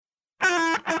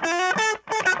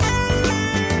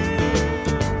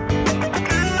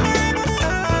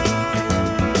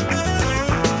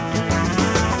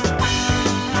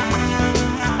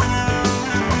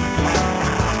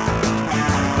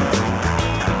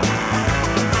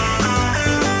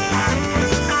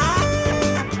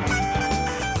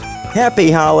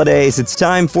Happy holidays. It's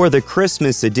time for the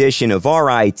Christmas edition of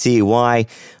RITY.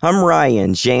 I'm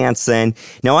Ryan Jansen.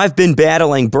 Now, I've been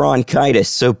battling bronchitis,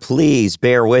 so please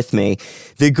bear with me.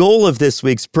 The goal of this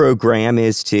week's program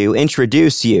is to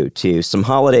introduce you to some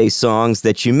holiday songs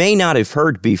that you may not have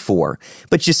heard before,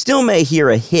 but you still may hear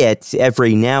a hit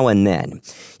every now and then.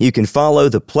 You can follow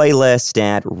the playlist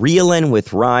at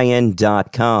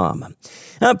reelinwithryan.com.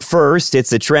 Up first,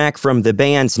 it's a track from the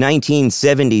band's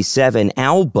 1977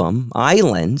 album,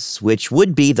 Islands, which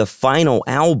would be the final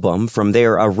album from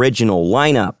their original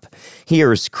lineup.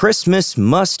 Here's Christmas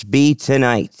Must Be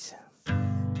Tonight.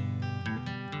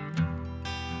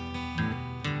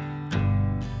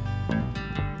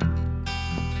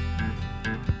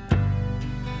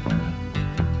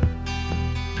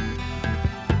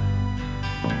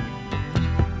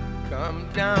 Come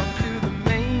down to the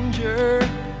manger,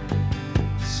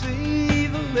 see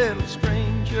the little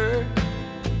stranger,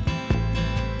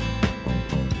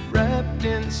 wrapped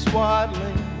in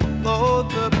swaddling, lo,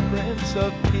 the Prince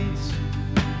of Peace.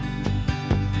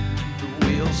 The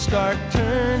wheels start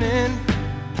turning,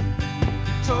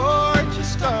 torches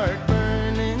start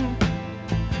burning,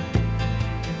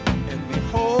 and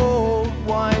behold,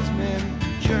 wise men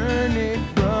journey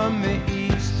from the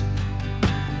east.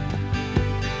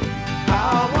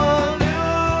 How a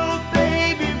little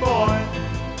baby boy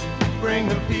bring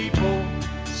the people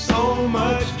so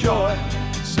much joy.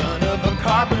 Son of a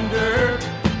carpenter,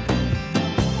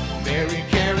 Mary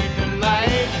carried the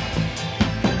light.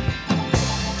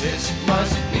 This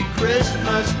must be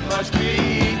Christmas, must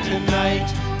be tonight.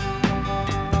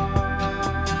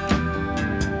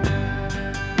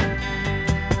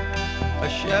 A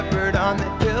shepherd on the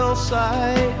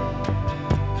hillside,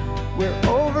 where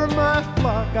over my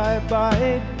flock I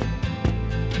abide.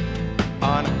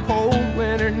 On a cold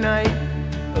winter night,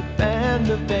 a band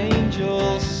of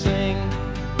angels sing.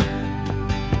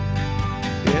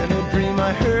 In a dream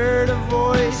I heard a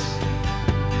voice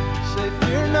say,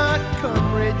 fear not,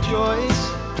 come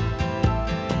rejoice.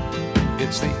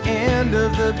 It's the end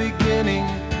of the beginning,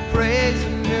 praise the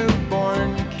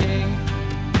newborn King.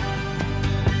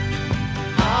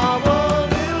 How a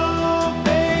little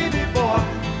baby boy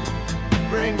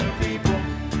bring the people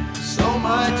so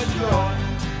much joy.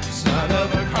 Son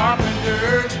of a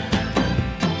carpenter,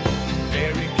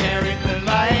 Mary carried the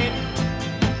light.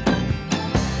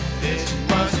 This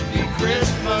must be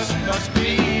Christmas, must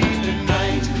be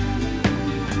tonight.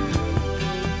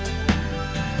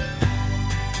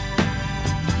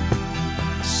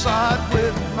 I saw it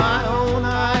with my own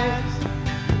eyes,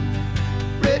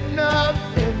 written up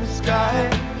in the sky.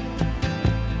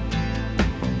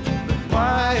 The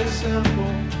quiet,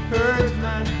 simple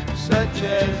herdsman such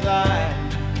as I.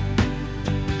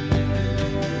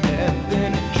 And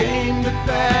then it came to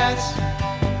pass,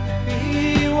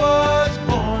 he was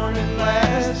born at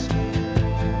last,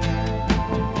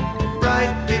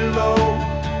 right below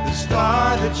the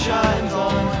star that shines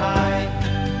on high.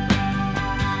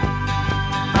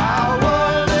 How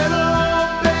a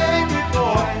little baby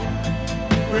boy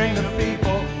bring the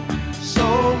people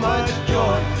so much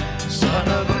joy. Son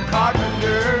of a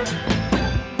carpenter,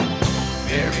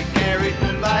 Mary carried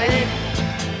the light.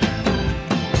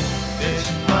 This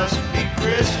must be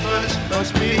Christmas,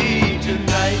 must be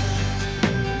tonight.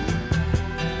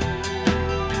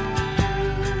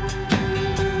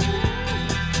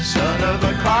 Son of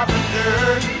a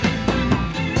carpenter,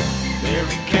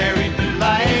 Mary carried the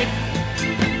light.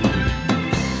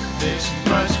 This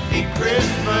must be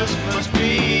Christmas, must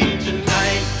be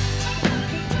tonight.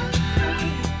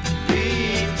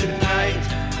 Be tonight.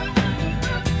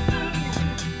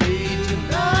 Be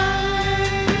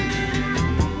tonight.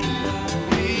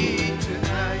 Be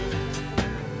tonight.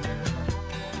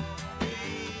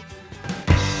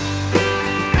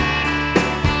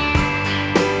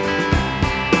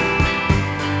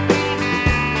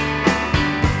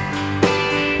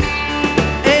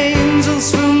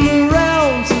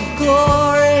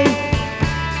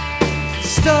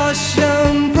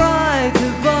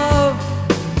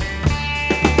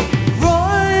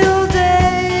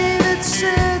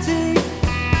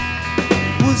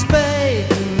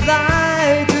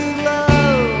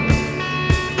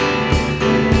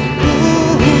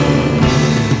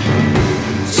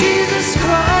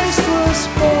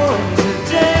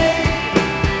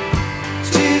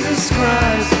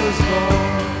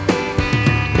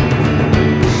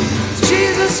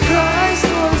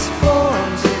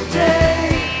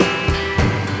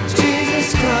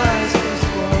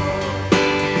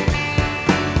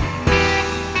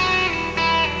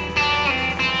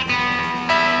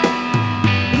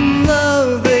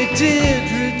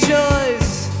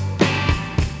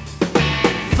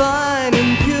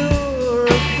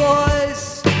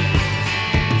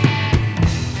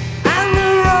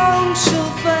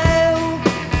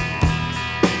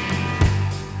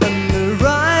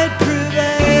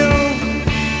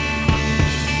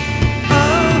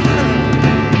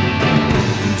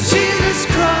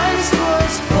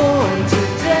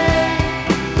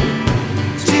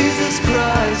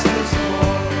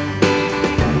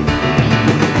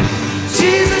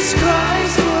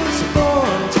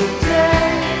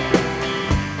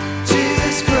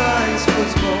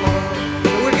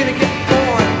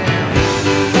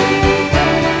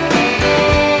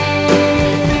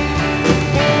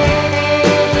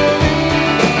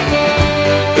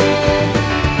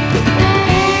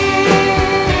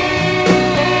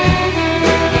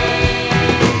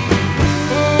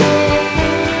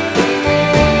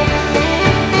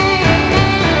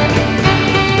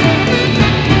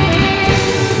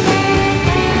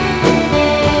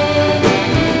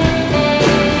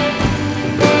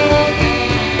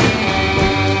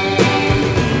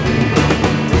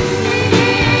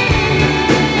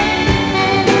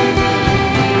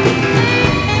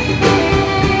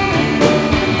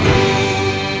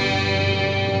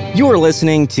 are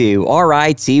listening to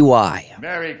RITY.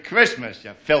 Merry Christmas,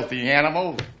 you filthy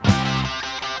animal.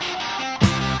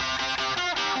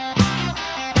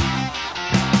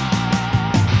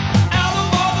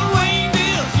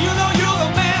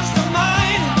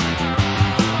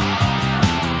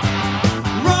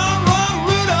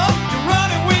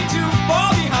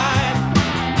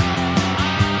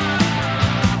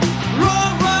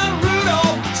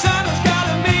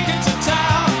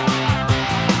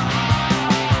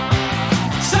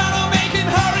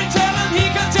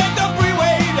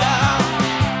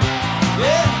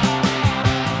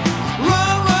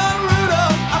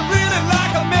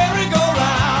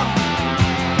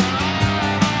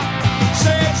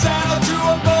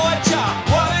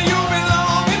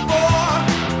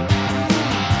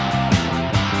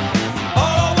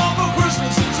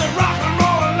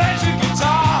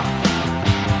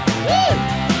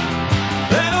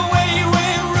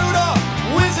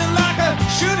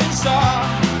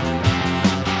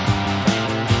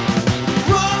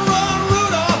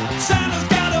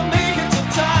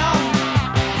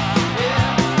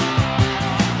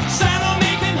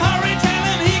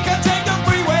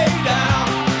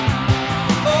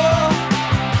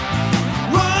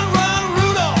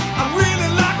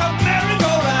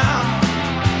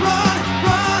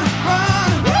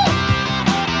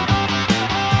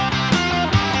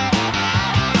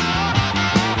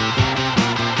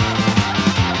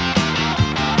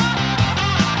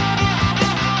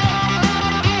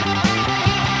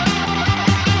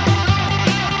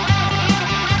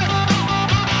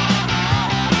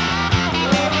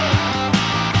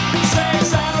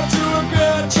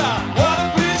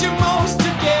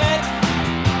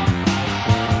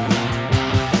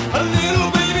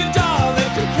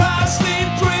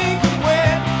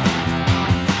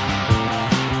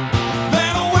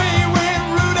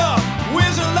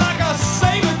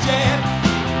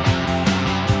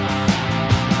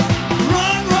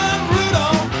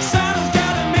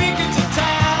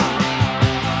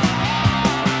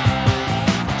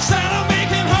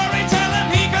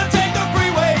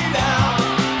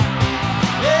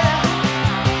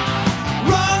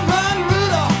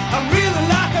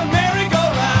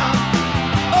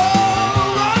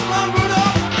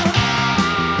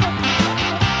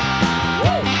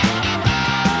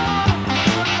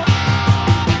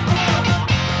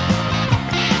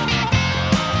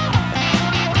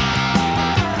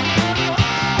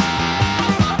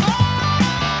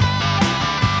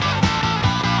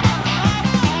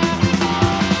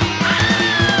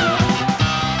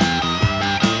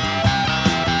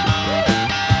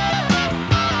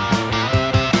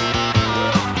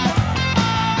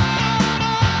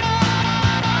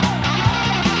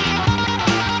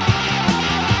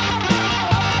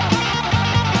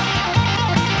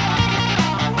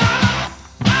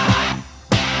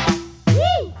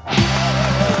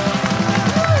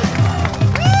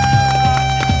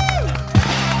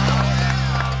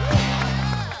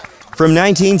 From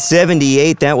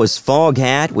 1978, that was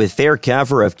Foghat with their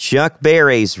cover of Chuck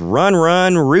Berry's Run,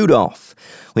 Run, Rudolph.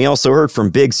 We also heard from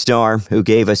Big Star, who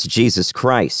gave us Jesus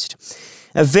Christ.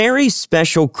 A Very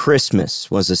Special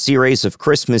Christmas was a series of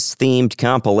Christmas-themed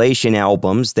compilation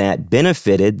albums that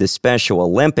benefited the Special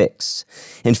Olympics.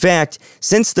 In fact,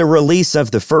 since the release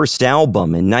of the first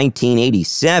album in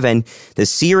 1987, the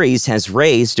series has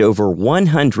raised over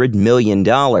 $100 million.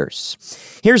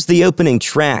 Here's the opening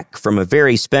track from A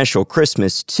Very Special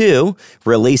Christmas 2,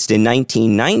 released in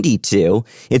 1992.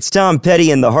 It's Tom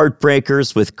Petty and the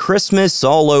Heartbreakers with Christmas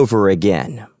All Over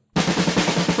Again.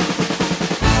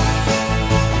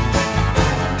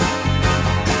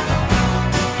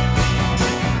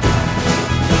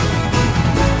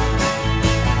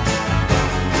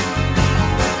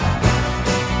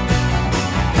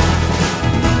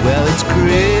 Well, it's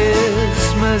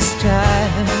Christmas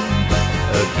time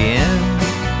again.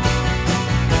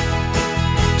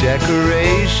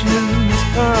 Decorations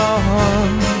are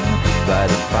on by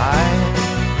the fire.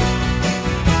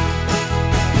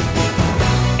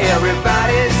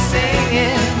 Everybody's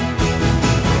singing,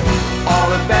 all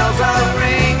the bells are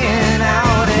ringing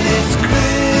out, and it's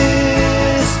Christmas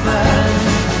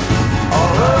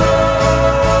all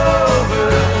over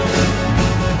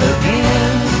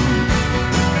again.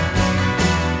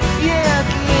 Yeah,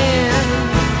 again.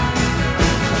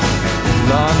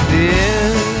 Long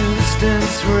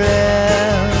distance relatives,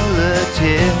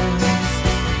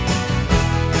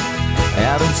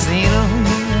 haven't seen them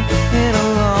in a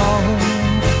long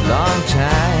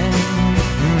time.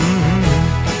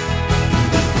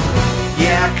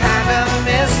 Yeah, I kinda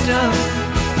missed them.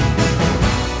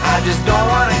 I just don't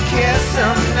wanna kiss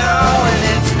them, no. And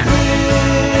it's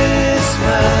Christmas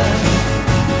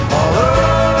all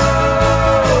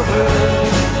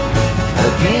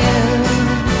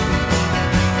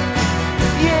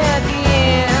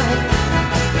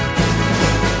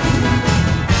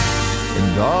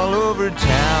of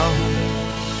town.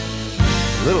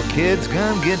 Little kids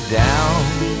gonna get down.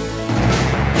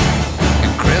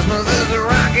 And Christmas is a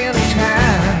rocking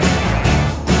time.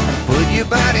 Put your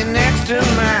body next to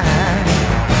mine.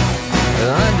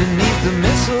 Underneath the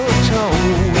mistletoe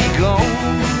we go.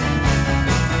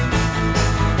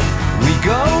 We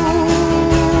go.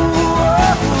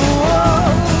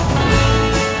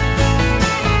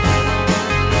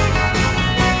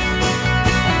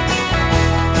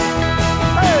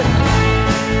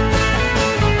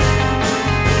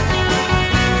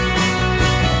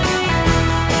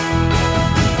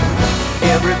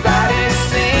 Everybody's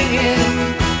singing,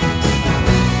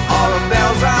 all the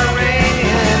bells are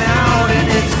ringing out, and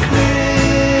it's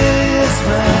Christmas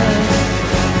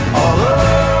all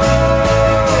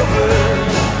over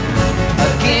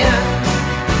again.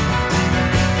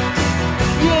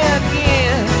 Yeah,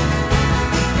 again.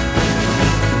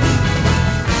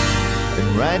 And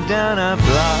right down our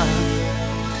block,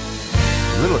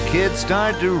 little kids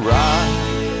start to rock.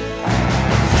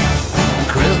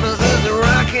 Christmas is a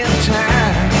rocking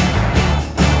time.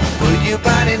 Put your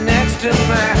body next to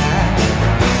mine.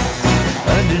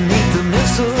 Underneath the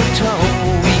mistletoe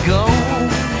we go.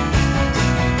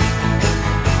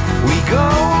 We go.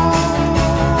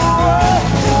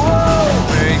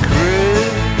 Merry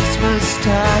Christmas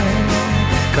time.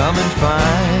 Come and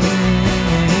find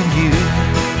you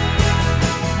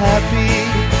happy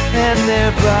and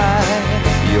there by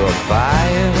your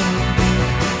fire.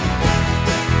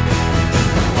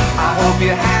 I hope you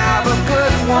have a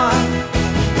good one.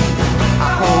 I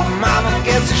hope mama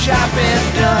gets the shopping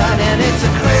done. And it's a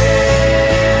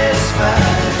Christmas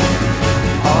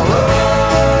all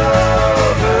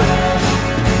over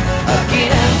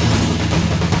again.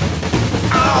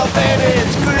 Oh baby,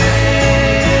 it's Christmas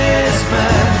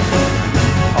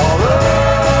all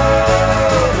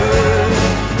over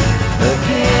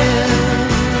again.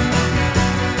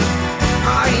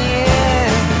 Oh yeah.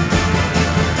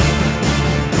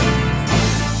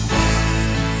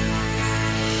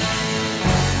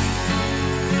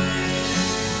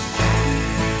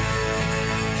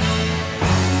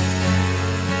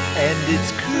 And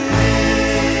it's Christmas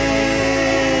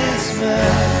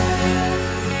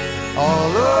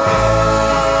all over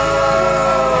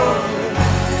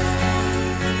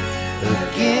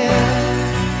again.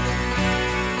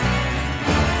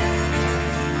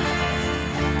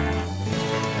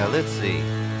 Now let's see.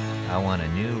 I want a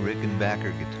new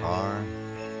Rickenbacker guitar,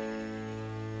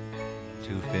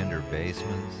 2 Fender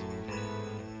Bassmans,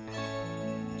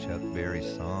 Chuck Berry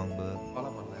songbook,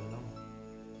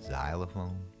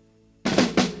 xylophone.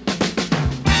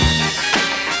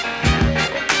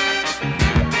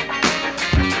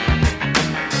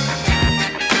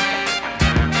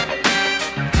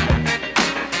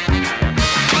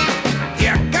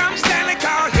 Here comes Stanley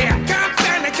Cole, here comes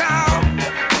Stanley Cole.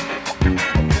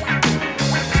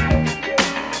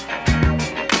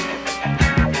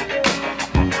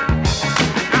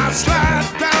 I'll slide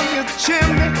down your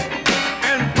chimney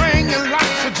and bring you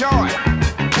lots of joy.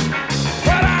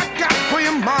 What I got for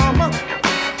you, Mom?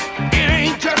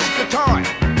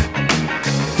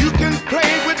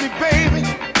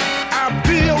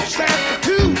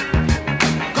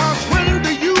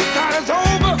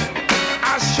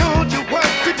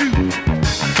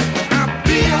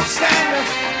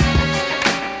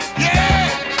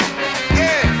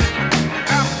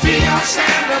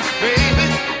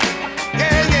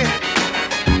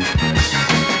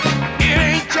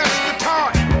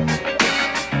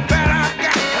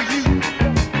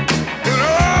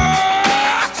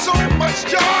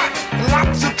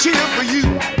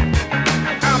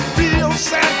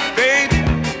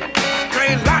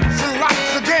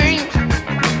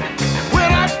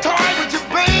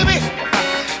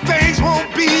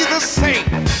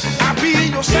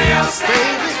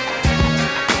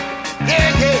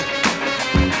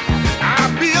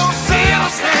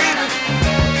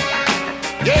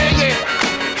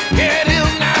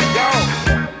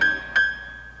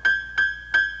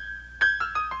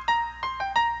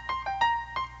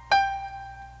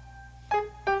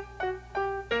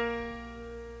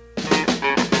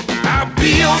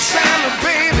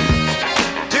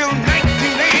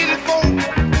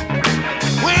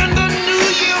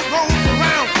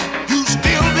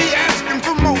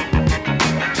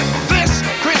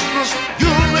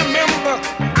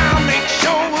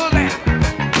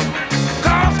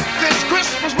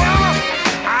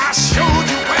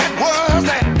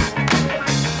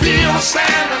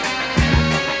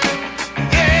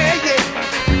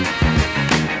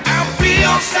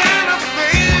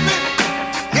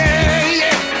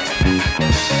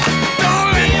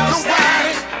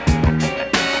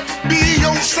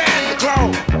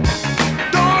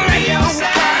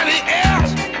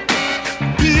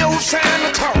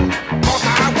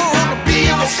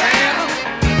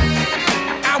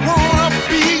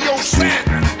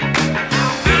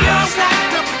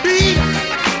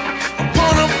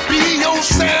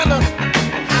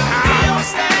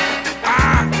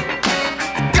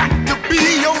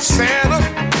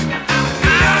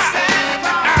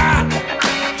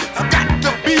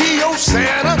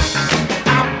 Santa.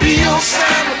 I'll be your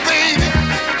Santa, baby.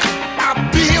 I'll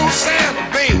be your Santa,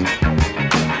 baby.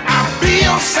 I'll be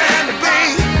your Santa,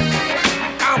 baby.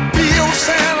 I'll be your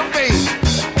Santa, baby.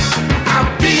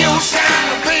 I'll be your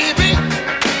Santa, baby.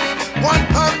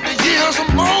 100 years or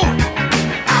more.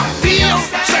 I'll be your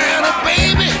Santa,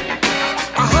 baby.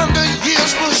 100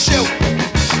 years for sure.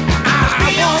 I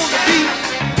want to be.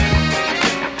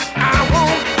 I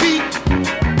want to be.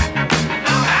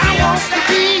 I want to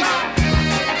be.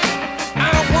 I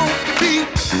want to be.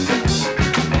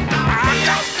 I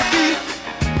got to be.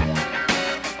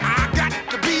 I got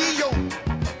to be yo.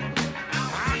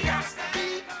 I got to be.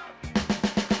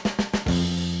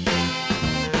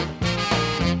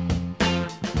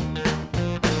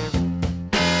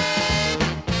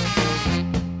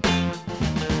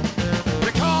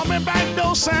 They call me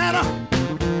backdoor Santa.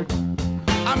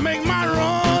 I make my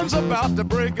runs about the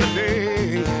break of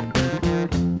day.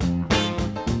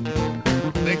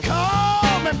 They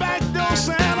call me backdoor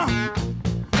Santa.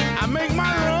 I make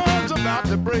my runs about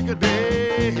the break of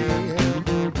day.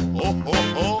 Oh,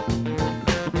 oh, oh.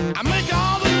 I make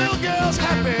all the little girls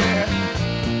happy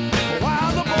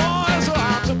while the boys are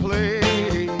out to play.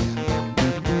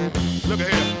 Look at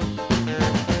here.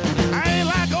 I ain't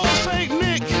like old Saint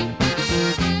Nick.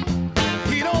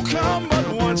 He don't come but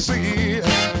once a year.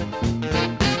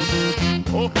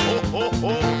 Oh, oh, oh,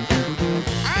 oh.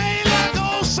 I ain't like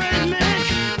old Saint Nick.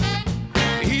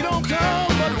 He don't come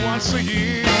but once a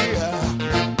year.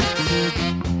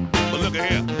 But look at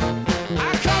here.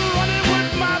 I come running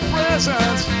with my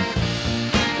presents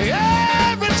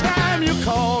every time you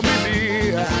call me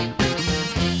dear.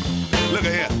 Look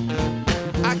at here.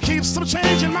 I keep some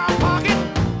change in my pocket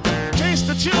in case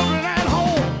the children at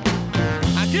home.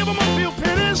 I give them a few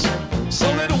pennies so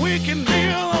that we can be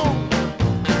alone.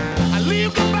 I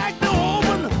leave the back door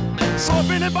open so if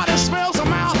anybody smells a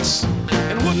mouse,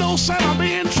 it would no Santa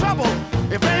be in trouble.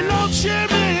 If ain't no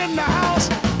chimney in the house,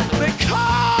 they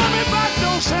call me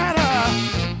backdoor Santa.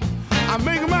 I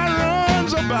make my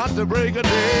runs about the break of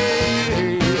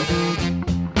day.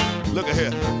 Look at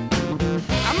here.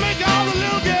 I make all the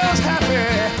little girls happy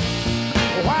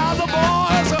while the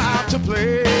boys are out to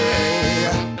play.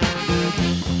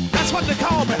 That's what they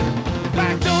call me,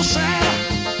 backdoor Santa.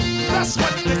 That's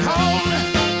what they call me.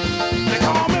 They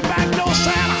call me backdoor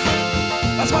Santa.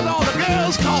 That's what all the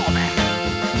girls call me.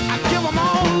 I give them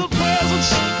all the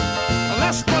presents.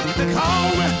 That's what they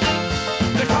call me.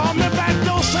 They call me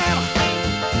backdoor Santa.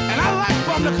 And I like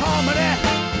them to call me that.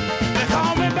 They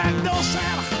call me backdoor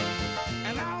Santa.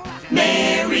 And I like it.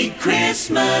 Merry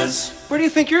Christmas. Where do you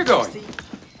think you're going?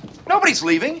 Nobody's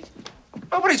leaving.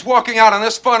 Nobody's walking out on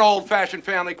this fun old-fashioned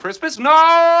family Christmas.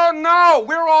 No, no,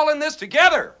 we're all in this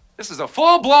together. This is a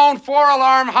full-blown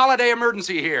 4-alarm holiday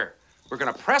emergency here. We're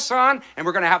gonna press on, and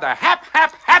we're gonna have the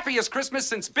happiest Christmas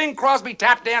since Bing Crosby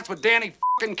tap danced with Danny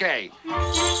f***ing Kaye.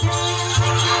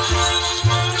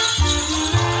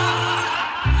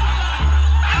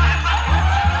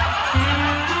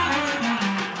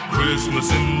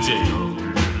 Christmas in jail,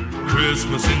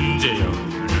 Christmas in jail.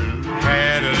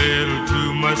 Had a little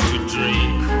too much to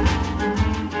drink.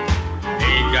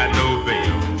 Ain't got no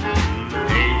bail,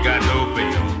 ain't got no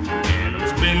bail. And I'm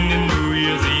spending New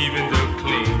Year's Eve in the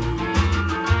clean.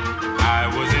 I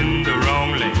was in the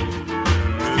wrong lane,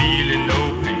 feeling no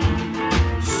pain.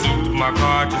 Souped my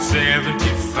car to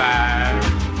 75.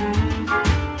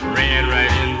 Ran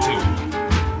right into,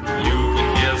 you can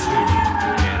guess who.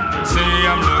 And they say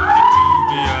I'm lucky to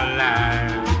be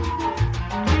alive.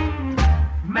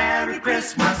 Merry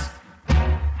Christmas.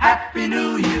 Happy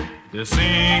New Year. They're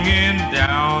singing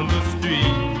down the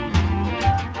street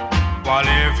while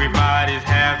everybody's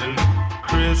having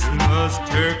Christmas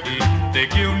turkey. They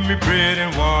give me bread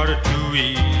and water to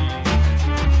eat.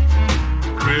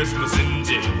 Christmas in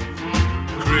jail,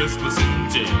 Christmas in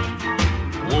jail.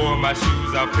 Wore my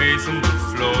shoes out pacing the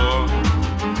floor.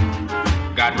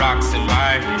 Got rocks in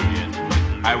my head,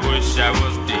 I wish I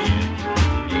was dead.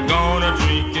 Ain't gonna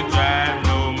drink and drive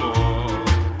no more.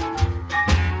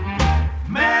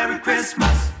 Merry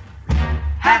Christmas.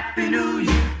 Happy New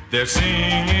Year. They're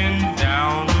singing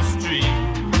down the street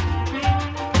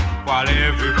while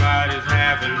everybody's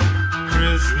having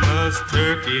Christmas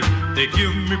turkey. They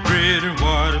give me bread and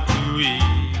water to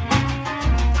eat.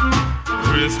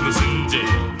 Christmas in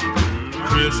jail,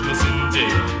 Christmas in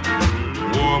jail.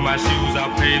 Wore my shoes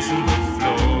out pacing the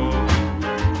floor.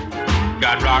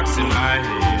 Got rocks in my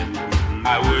head,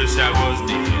 I wish I was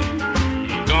dead.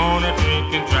 Ain't gonna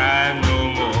drink and drive no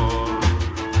more.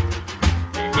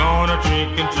 Ain't gonna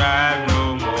drink and drive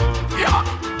no more. Yeah.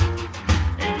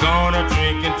 Ain't gonna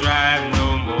drink and drive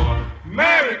no more.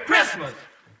 Merry Christmas.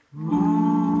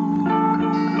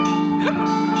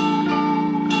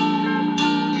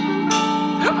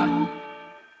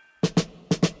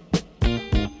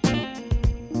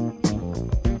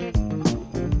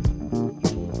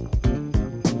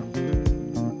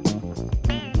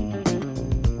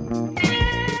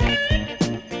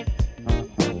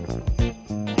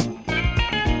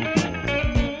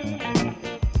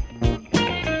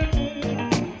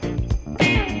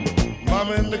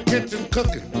 Mama in the kitchen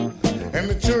cooking, and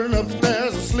the children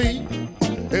upstairs asleep.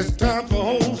 It's time for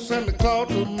old Santa Claus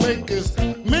to make his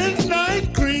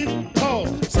midnight creep.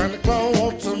 Cause Santa Claus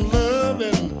wants some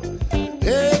loving.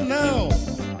 Yeah, now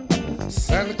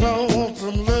Santa Claus wants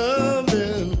some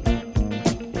loving.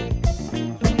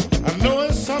 I know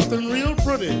it's something real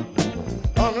pretty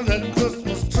under that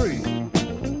Christmas tree.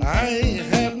 I ain't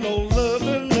had no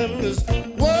loving and it's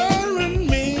worrying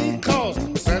me. Cause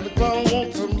Santa Claus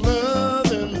wants some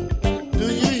loving.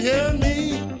 Do you hear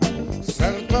me?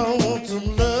 Santa Claus wants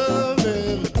some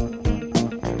loving.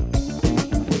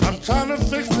 I'm trying to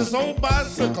fix this old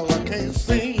bicycle. I can't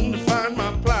seem to find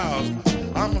my plows.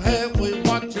 I'm halfway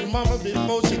watching Mama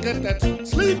before she get that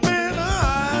sleep in her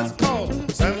eyes. Cause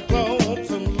Santa Claus wants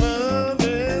some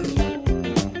loving.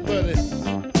 Buddy,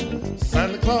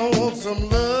 Santa Claus wants some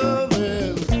loving.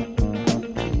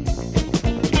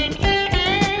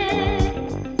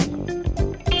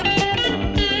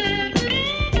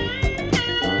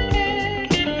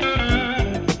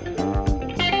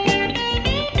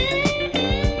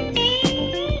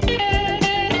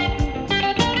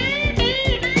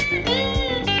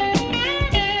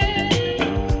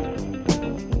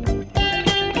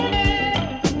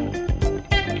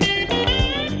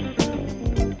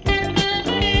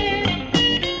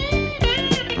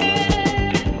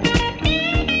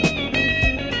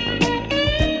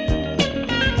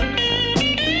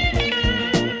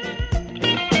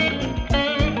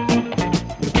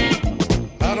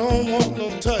 I don't want no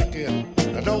turkey.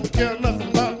 I don't care nothing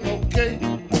about no cake.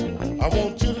 I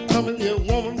want you to come in here,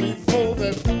 woman, before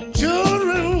that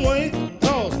children wake.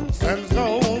 Cause Santa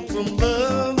Claus wants some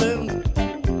loving.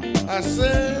 I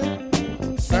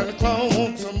said, Santa Claus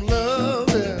wants some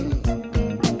loving.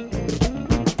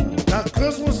 Now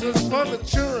Christmas is for the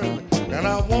children, and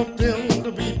I want them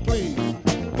to be pleased.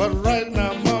 But right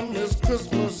now, Mom, it's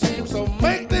Christmas Eve, so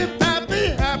make them happy,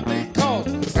 happy. Cause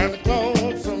Santa Claus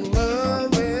wants some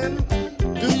loving.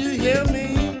 Do you hear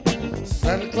me?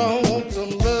 Santa Claus wants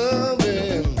some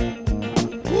loving.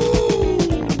 Woo!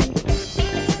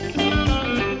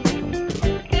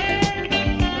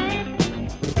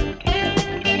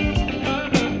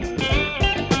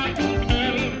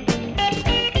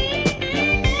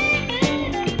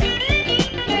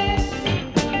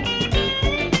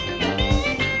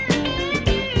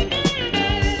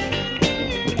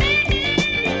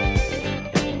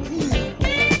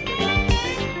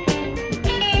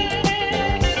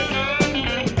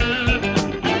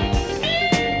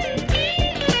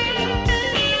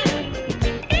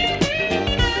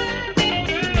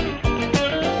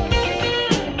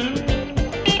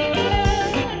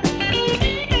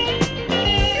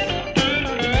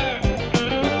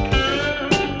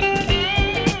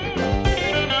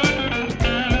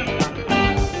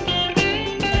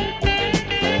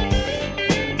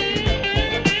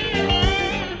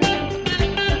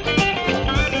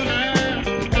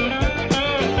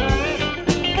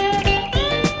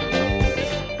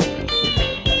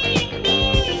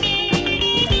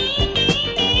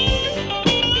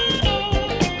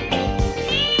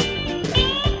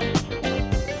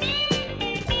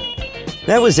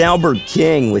 That was Albert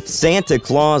King with Santa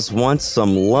Claus Wants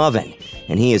Some Lovin',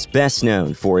 and he is best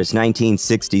known for his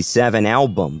 1967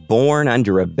 album, Born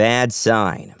Under a Bad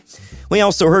Sign. We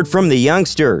also heard from the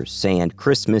Youngsters and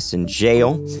Christmas in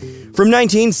Jail. From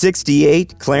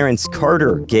 1968, Clarence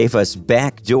Carter gave us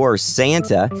Backdoor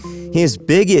Santa. His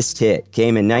biggest hit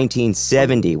came in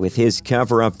 1970 with his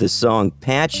cover of the song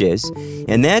Patches,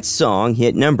 and that song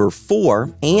hit number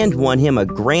 4 and won him a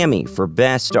Grammy for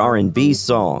Best R&B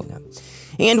Song.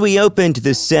 And we opened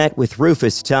the set with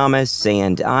Rufus Thomas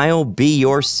and I'll Be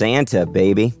Your Santa,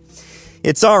 Baby.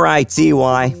 It's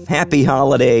R.I.T.Y. Happy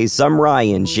holidays. I'm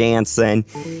Ryan Jansen.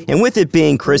 And with it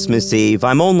being Christmas Eve,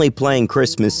 I'm only playing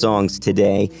Christmas songs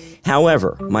today.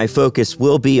 However, my focus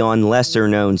will be on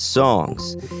lesser-known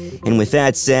songs. And with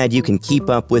that said, you can keep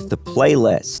up with the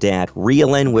playlist at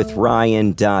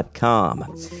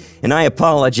reelinwithryan.com. And I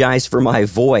apologize for my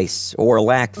voice, or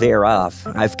lack thereof.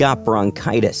 I've got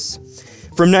bronchitis.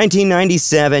 From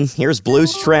 1997, here's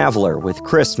Blues Traveler with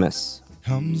Christmas.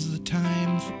 Comes the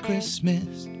time for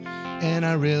Christmas, and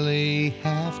I really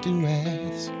have to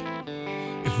ask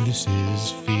If this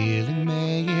is feeling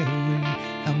merry,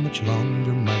 how much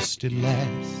longer must it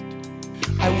last?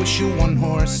 I wish a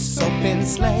one-horse open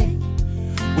sleigh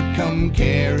would come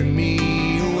carry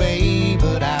me away,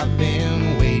 but I've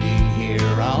been waiting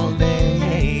here all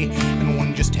day, and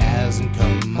one just hasn't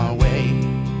come my way.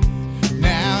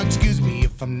 Now, excuse me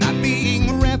if I'm not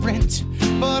being reverent,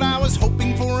 but I was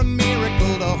hoping for a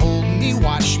miracle to hold me,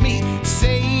 wash me,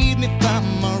 save me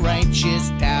from a righteous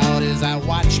doubt as I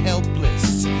watch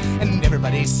helpless, and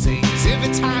everybody sings. If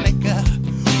it's Hanukkah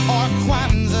or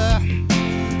Kwanzaa,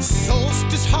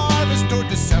 solstice, harvest, or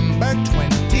December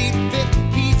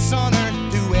 25th, peace on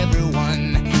earth to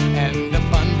everyone and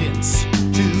abundance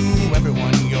to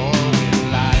everyone. You're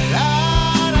with la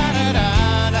la da da da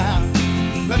da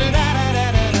da da da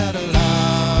da da da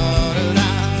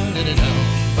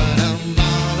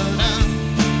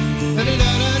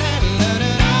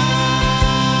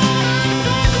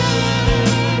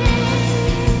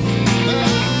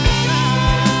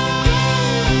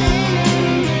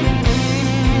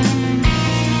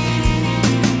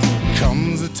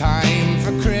Comes the time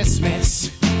for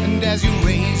Christmas, and as you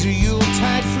raise your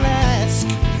Yuletide flask,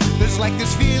 there's like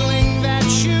this feeling that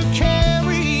you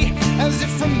carry, as if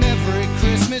from every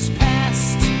Christmas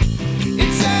past.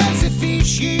 It's as if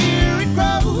each year it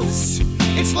grows.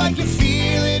 It's like you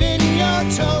feel it in your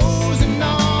toes, and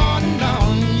on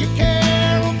your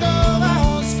carol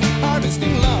goes,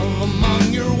 harvesting love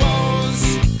among your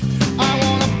woes. I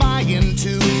wanna buy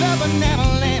into the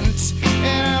benevolent,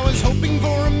 and I was hoping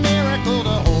for a miracle to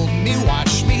hold me,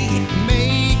 watch me,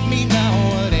 make me know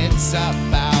what it's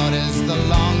about, as the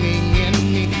longing in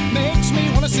me makes me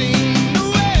wanna sing.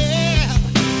 Well,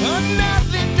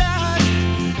 another done,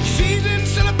 season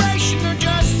celebration, or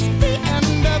just the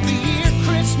end of the year.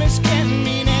 Christmas can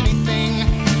mean anything,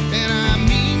 and I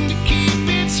mean to keep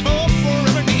its hope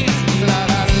forever near. La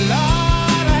la la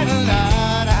la la la la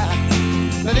la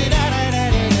da da da da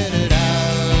da da da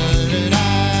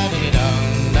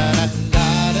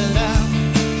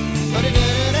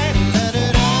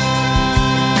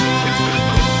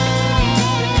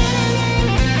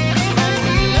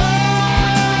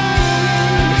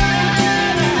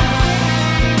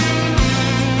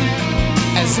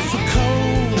as if a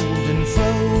cold and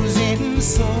frozen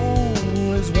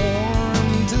soul is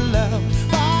warm to love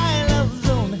by love's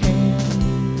own hand.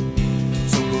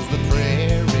 So goes the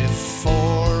prayer if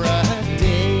for a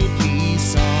day,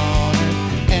 peace, honor,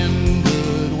 and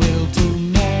goodwill to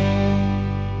man.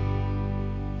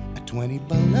 At 20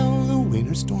 below, the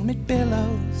winter storm it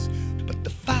billows, but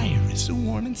the fire is so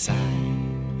warm inside,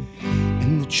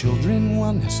 and the children,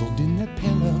 while nestled in their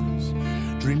pillows,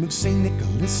 dream of St.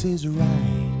 Nicholas's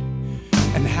ride,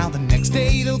 and how the next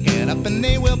day they'll get up and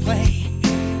they will play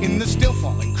in the still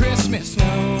falling Christmas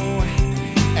snow,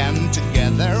 and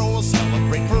together we'll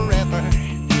celebrate forever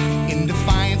in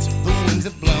defiance of the winds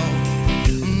that blow.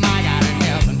 My God in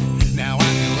heaven, now I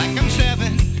feel like I'm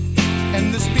 7,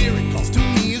 and the Spirit calls to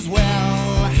me as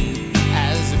well,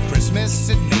 as if Christmas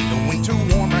had made the winter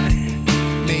warmer,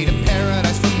 made a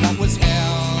paradise from what was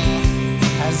hell,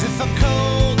 as if a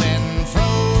cold and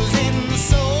frozen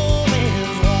soul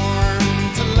is warm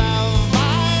to love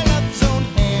by love's own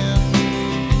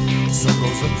hand. So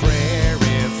goes the prayer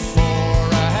if for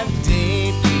a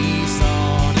day, peace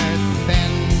on earth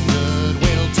and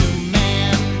goodwill to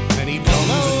man. Then he comes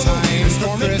a time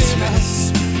for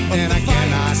Christmas, and I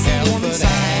cannot help but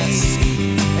ask,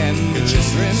 and the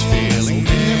children's feeling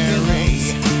merry,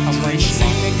 how much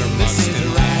longer must it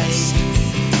last?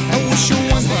 I wish you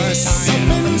one more time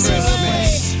for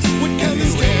Christmas.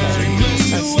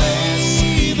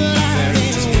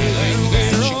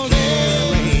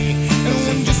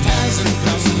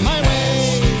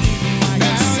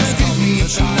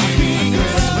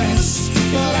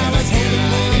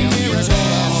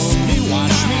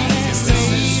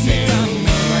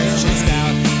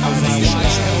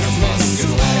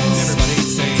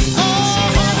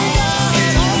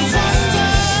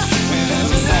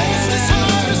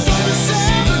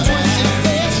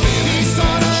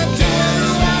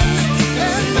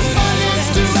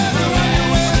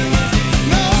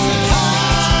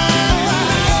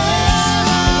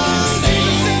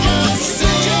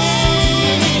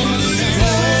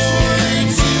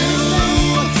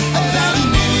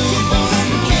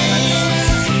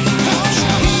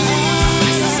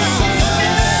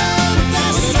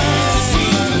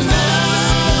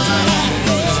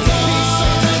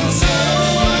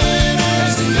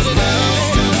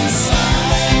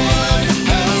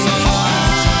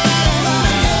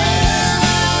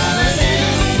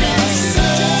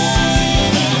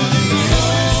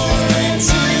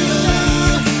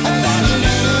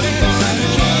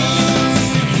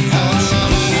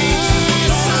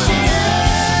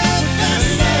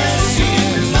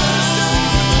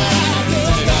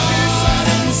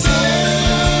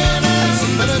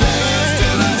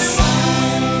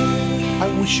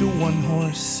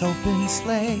 Santa's open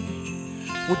sleigh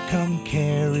would come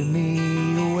carry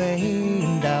me away,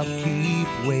 and I'll keep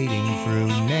waiting through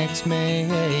next May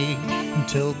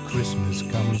until Christmas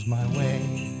comes my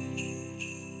way.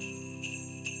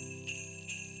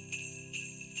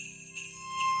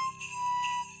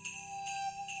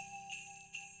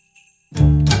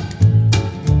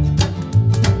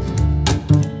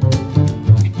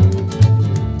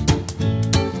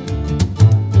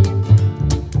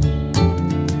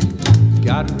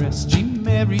 God rest ye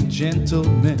merry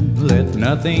gentlemen, let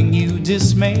nothing you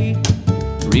dismay.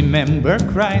 Remember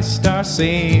Christ our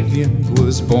Savior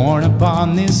was born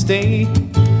upon this day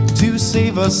to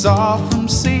save us all from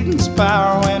Satan's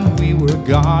power when we were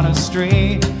gone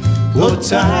astray. Oh,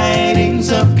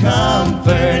 tidings of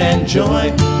comfort and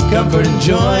joy, comfort and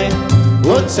joy.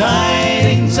 Oh,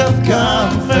 tidings of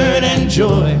comfort and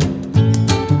joy.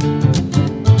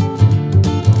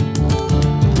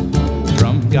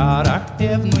 From God our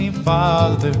Heavenly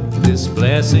Father, this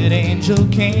blessed angel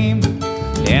came,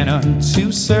 and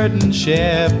unto certain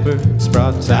shepherds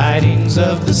brought tidings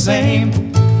of the same,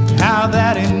 how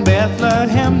that in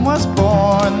Bethlehem was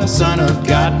born the Son of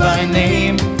God by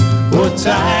name. Oh,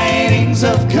 tidings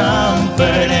of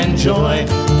comfort and joy,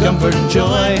 comfort and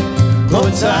joy. Oh,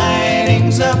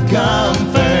 tidings of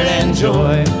comfort and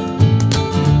joy.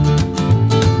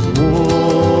 Oh,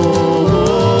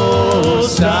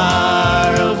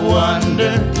 star of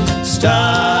wonder,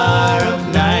 star of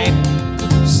night,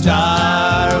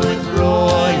 star with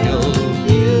royal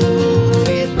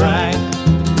beauty bright,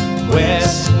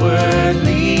 westward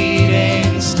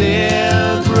leading,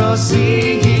 still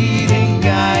proceeding,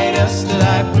 guide us to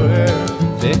thy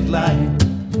perfect light.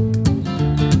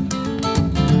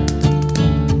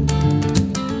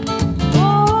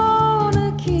 Born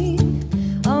a king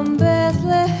on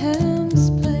Bethlehem's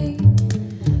plain,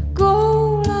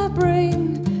 gold I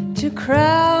bring to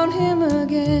crown him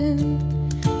again.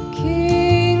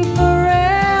 King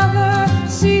forever,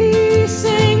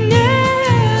 ceasing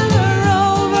never,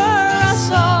 over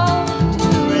us all to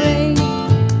reign.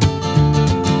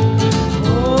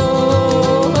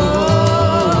 Oh,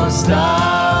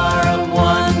 star of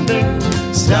wonder,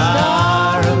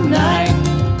 star of night,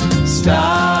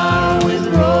 star with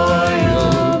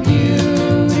royal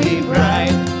beauty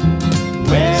bright,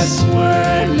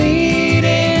 westward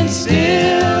leading,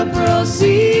 still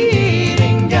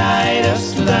proceeding, guide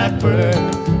us to thy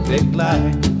perfect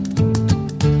light.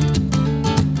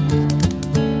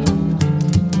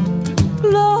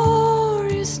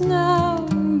 Glorious now,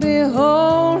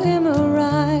 behold him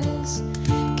arise,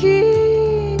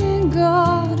 King and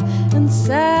God and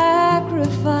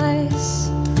sacrifice.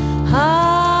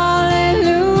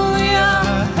 Hallelujah,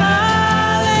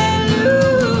 hallelujah,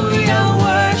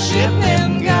 worship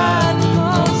him, God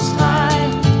most high.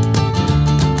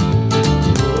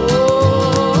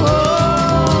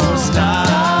 Oh,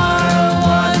 star of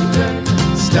wonder,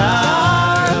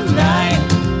 star of night,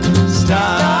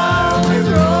 star with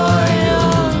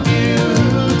royal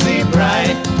beauty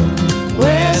bright,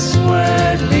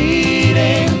 westward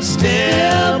leading,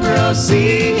 still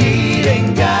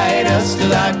proceeding, guide us to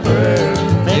thy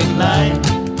perfect light.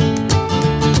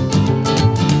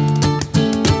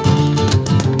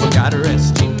 God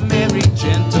rest ye merry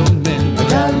gentlemen,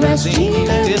 God rest ye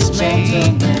merry dismay.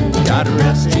 gentlemen. God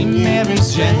rest ye merry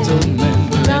gentlemen,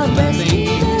 God let rest nothing ye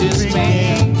you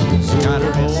dismay. God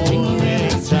rest ye merry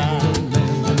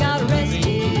gentlemen, God rest ye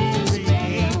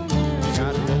dismay.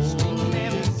 God rest ye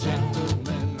merry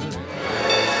gentlemen.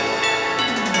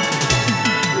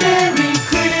 Merry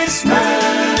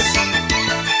Christmas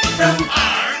from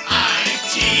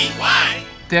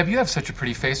Deb, you have such a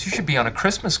pretty face. You should be on a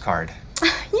Christmas card.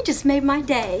 You just made my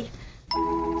day.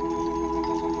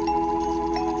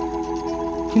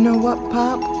 You know what,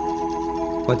 Pop?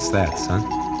 What's that, son?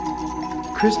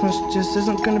 Christmas just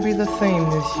isn't gonna be the theme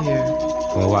this year.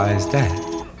 Well, why is that?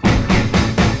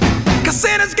 'Cause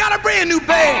Santa's got a brand new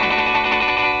bag.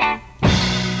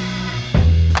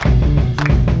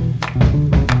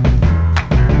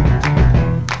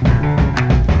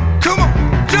 Come on,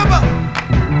 jump up.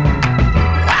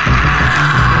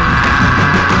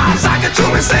 Sock it to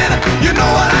me, Santa, you know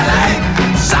what I like.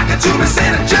 Sock it to me,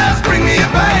 Santa, just bring me a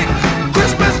bag.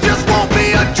 Christmas just won't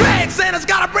be a drag. Santa's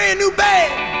got a brand new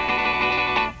bag.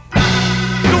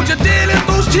 Don't you dare let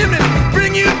those chimneys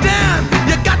bring you down.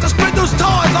 You got to spread those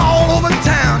toys all over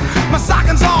town. My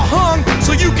stockings all hung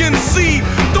so you can see.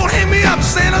 Don't hang me up,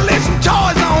 Santa, lay some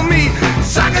toys on me.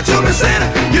 Sock it to me, Santa,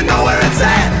 you know where it's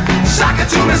at. Sock it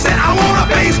to me, Santa, I want a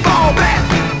baseball bat.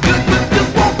 This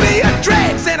won't be a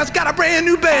drag. Santa's got a brand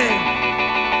new bag.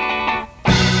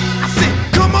 I said,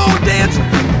 come on, dancer,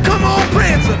 come on,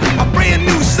 prancer. A brand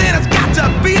new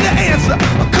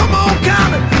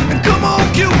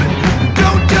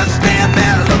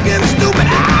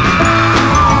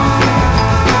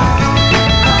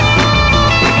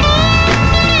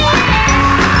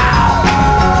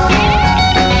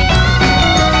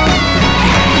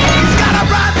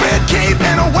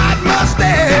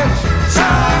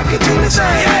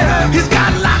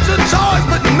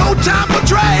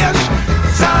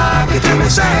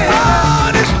Santa.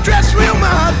 Oh, this dress real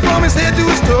mild from his head to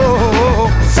his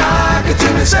toe. Sock it to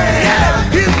me, Santa.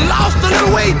 Yeah, he's lost a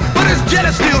little weight, but his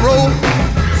jelly still roll.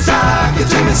 Sock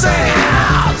it to me,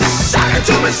 Santa. Sock it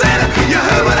to me, Santa. You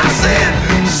heard what I said.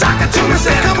 Sock it to me,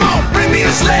 Santa. Come on, bring me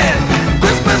a sled.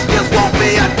 Christmas just won't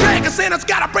be a drag, 'cause Santa's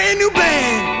got a brand new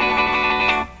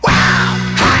band. Wow,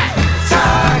 hi.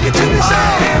 Sock it to me,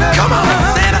 Santa. Come on,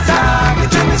 Santa. Sock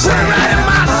it to me, Santa. Put it right in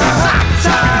my sock.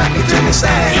 Sock it to me,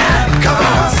 Santa. Yeah, come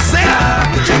on, Santa.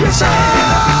 Sock it to me,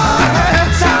 Santa.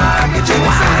 Sock it to me,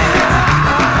 Santa.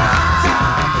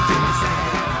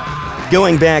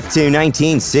 Going back to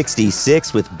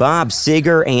 1966 with Bob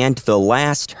Seger and The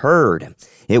Last Herd.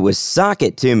 It was Sock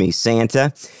It To Me,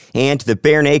 Santa. And the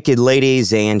Bare Naked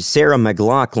Ladies and Sarah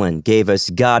McLachlan gave us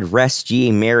God Rest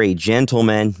Ye Merry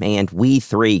Gentlemen and We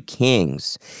Three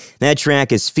Kings. That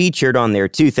track is featured on their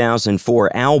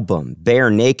 2004 album, Bare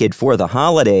Naked for the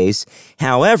Holidays.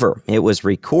 However, it was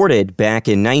recorded back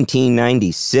in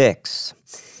 1996.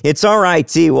 It's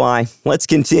R.I.T.Y. Let's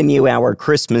continue our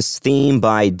Christmas theme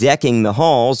by decking the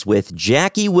halls with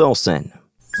Jackie Wilson.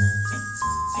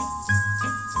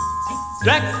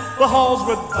 Deck the halls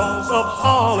with boughs of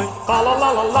holly, fa la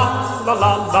la la la la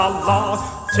la la la.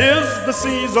 'Tis the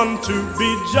season to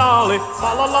be jolly,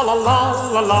 fa la la la la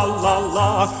la la la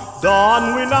la.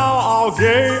 Don we now our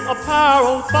gay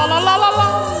apparel, fa la la la la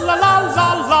la la la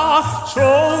la.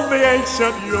 Troll the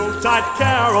ancient Yuletide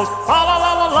carols, fa la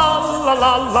la la la la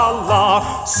la la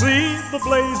la. See the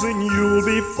blazing Yule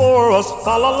before us,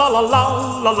 fa la la la la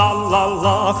la la la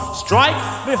la. Strike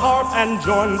the harp and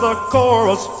join the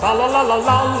chorus, fa la la la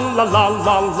la la la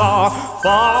la la.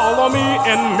 Follow me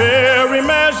in merry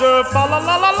measure, fa la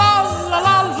la la la la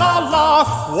la la la.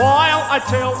 While I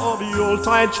tell of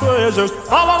Yuletide treasures,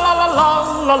 fa la la la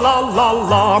la la la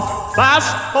la.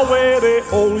 Fast away the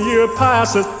old year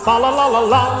passes, fa la la la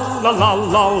la la la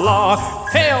la la.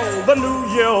 Hail the new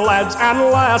year, lads and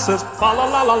lasses, fa la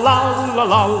la la la la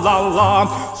la la la.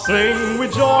 Sing we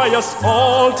joyous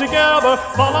all together,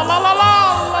 fa la la la la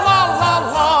la la la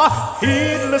la.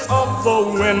 Heedless of the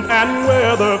wind and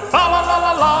weather, fa la la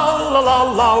la la la la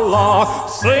la la.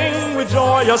 Sing we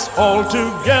joyous all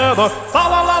together, fa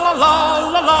la la la la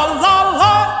la la la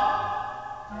la.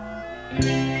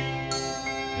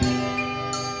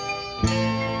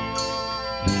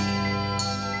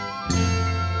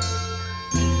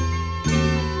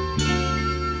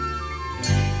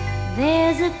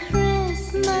 There's a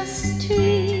Christmas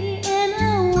tree in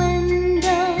a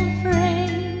window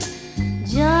frame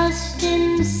just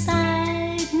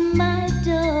inside my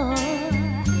door,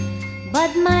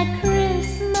 but my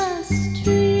Christmas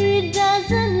tree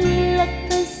doesn't look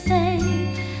the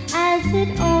same as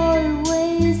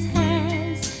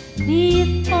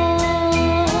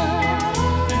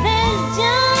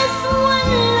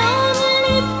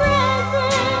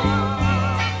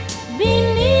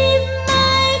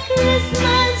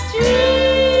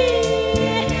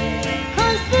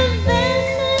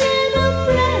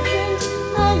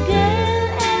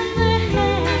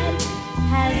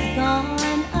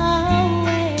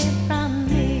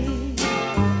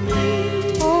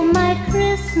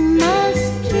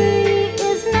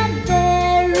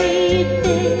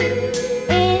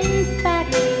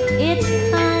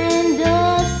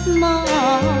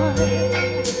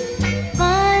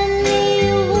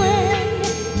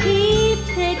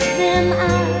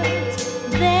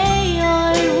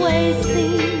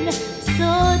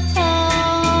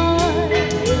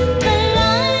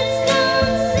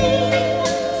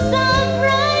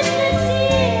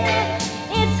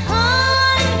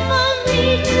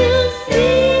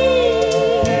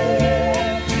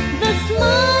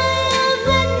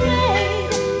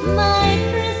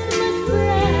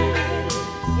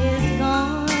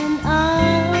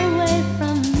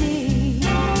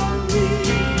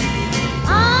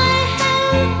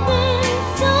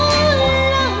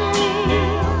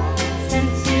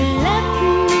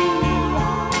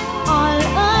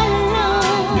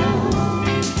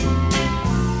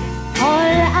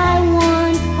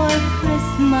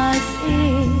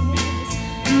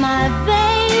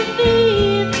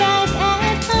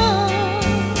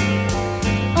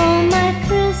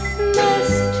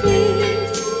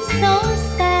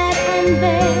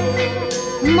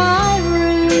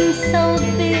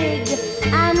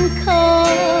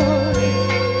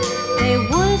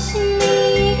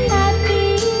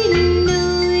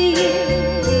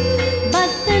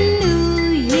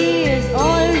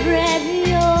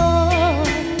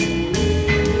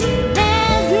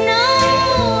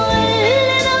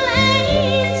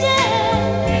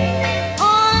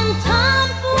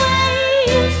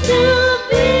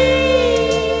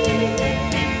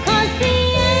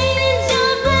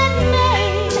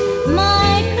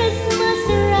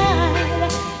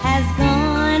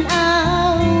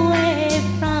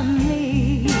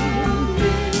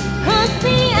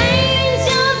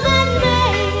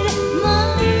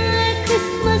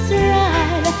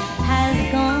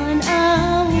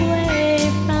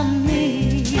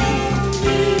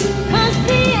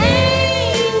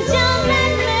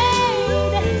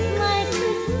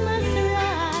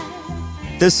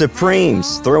The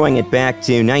Supremes throwing it back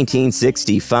to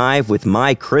 1965 with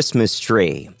My Christmas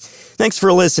Tree. Thanks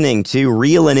for listening to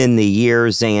Reelin' in the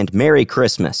Years and Merry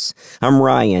Christmas. I'm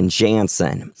Ryan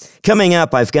Jansen. Coming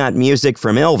up, I've got music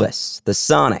from Elvis, the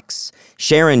Sonics,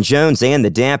 Sharon Jones and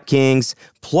the Dap Kings,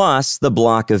 plus the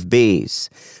Block of Bees.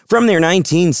 From their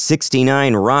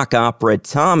 1969 rock opera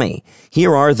Tommy,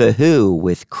 here are The Who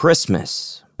with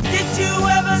Christmas. Did you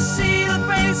ever see the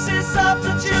faces of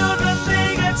the children?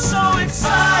 They get so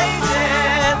excited.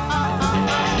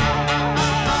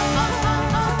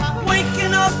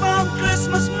 Waking up on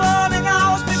Christmas morning,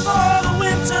 hours before the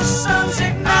winter sun's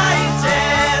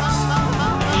ignited.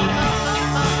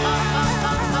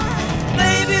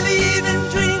 They believe in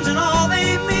dreams and all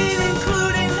they mean,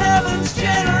 including heaven's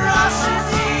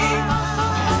generosity.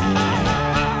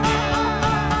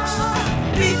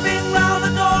 Peeping round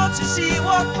the door to see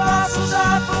what parcels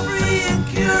are for free and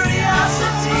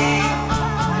curiosity.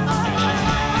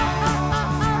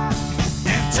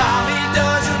 And Tommy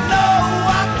doesn't know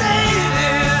what day it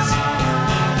is.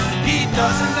 He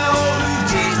doesn't know who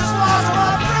Jesus was or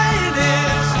what brain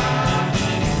is.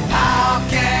 How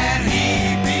can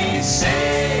he be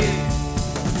saved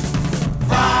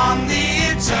from the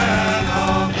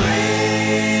eternal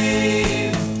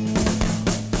grave?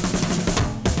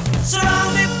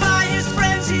 Surrounded by his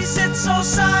friends, he sits so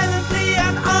silently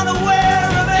and unaware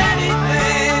of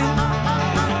anything.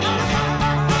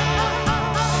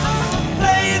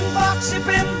 Playing foxy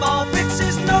pinball, picks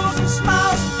his nose and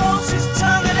smiles and folds his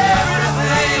tongue at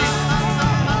everything.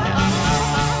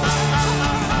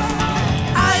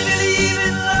 I believe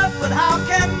in love, but how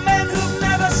can men who've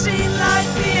never seen light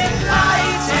be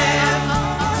enlightened?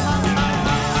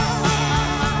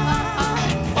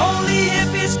 Only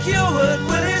if he's cured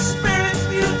will his spirit's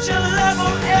future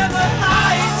level ever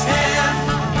heighten.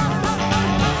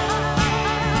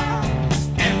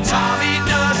 And Tommy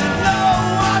doesn't know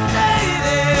what day it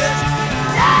is.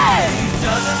 Yeah, he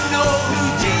doesn't know who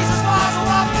Jesus was or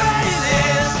what grade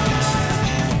is.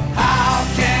 How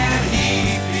can he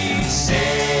be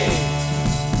saved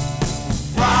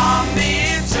from the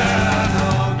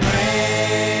eternal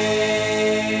grave?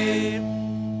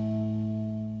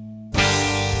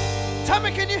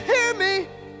 Tommy, can you hear me?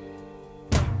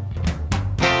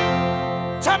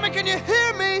 Tommy, can you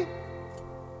hear me?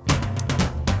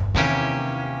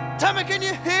 Tommy, can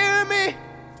you hear me?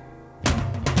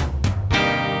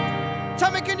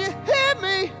 Tommy, can you hear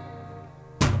me?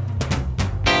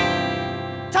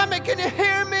 Tommy, can you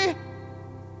hear me?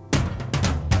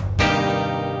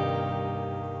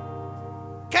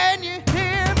 Can you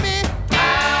hear me?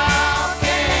 How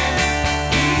can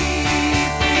he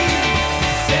be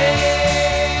saved?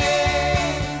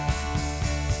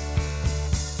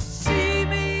 See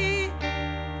me,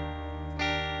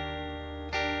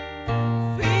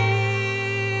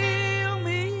 feel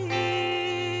me,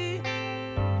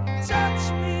 touch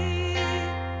me,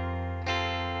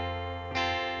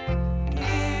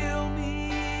 heal me.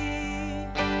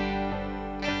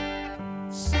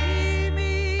 See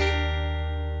me,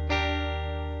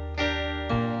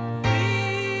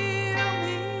 feel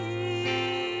me,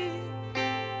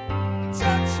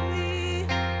 touch me,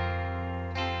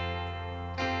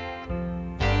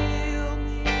 heal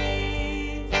me.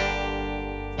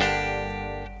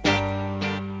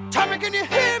 Tommy, can you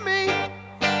hear me?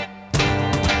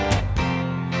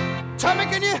 Tommy,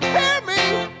 can you hear me?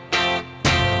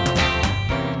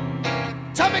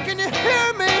 Tommy, can you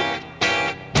hear me?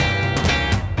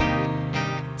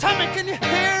 Tommy, can you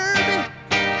hear me?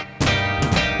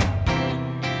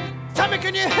 Tommy,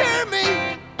 can you hear me?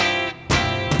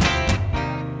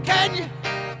 Can you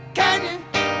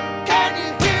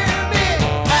hear me?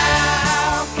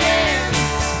 How can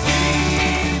he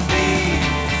be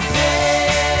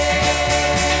saved?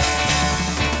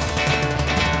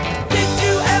 Did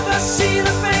you ever see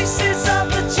the faces of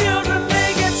the children? They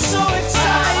get so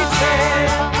excited.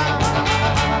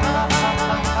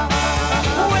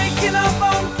 Waking up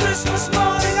on Christmas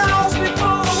morning, hours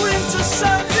before the winter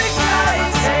sun's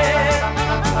ignited.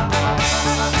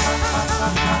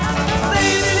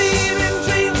 They believe in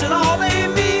dreams and all they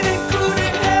mean,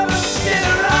 including heaven's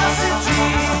generosity.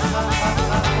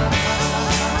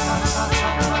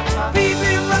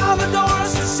 Peeping round the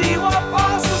doors to see what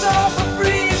parcels are for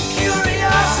free and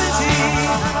curiosity.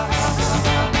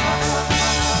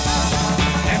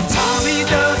 And Tommy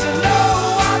doesn't know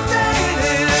what day it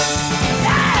is.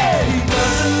 Yeah, he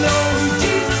doesn't know who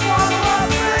Jesus was or what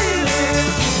grade it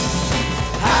is.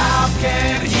 How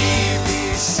can he be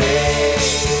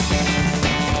saved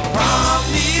from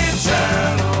the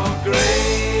eternal grave?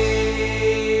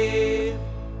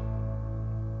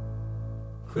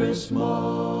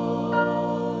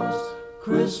 Christmas.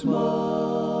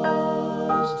 Christmas,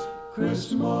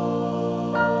 Christmas.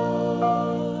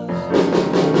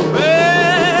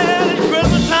 Well, it's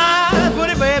Christmas time,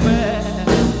 pretty baby,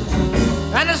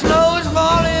 and the snow is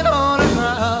falling on the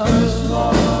ground.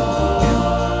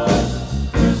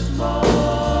 Christmas,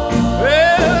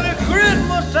 Well, it's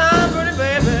Christmas time, pretty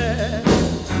baby,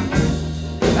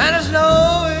 and the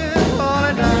snow is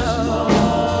falling down.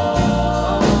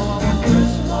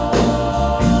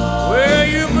 Well,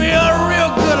 you be a real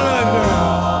good little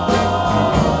girl.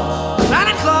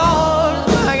 Santa Claus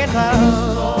is back in town.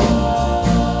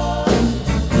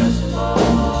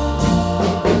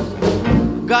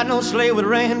 Got no sleigh with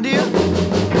reindeer,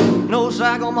 no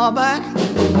sack on my back.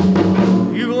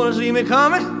 You gonna see me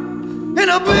coming in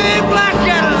a big black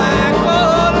Cadillac.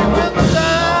 Oh, the Christmas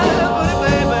time, pretty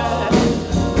baby,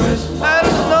 and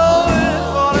the snow is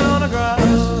falling on the ground.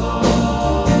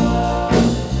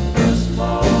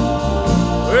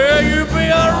 Well, you be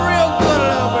a real good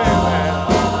little baby.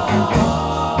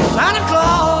 Santa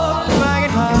Claus is back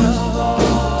in town.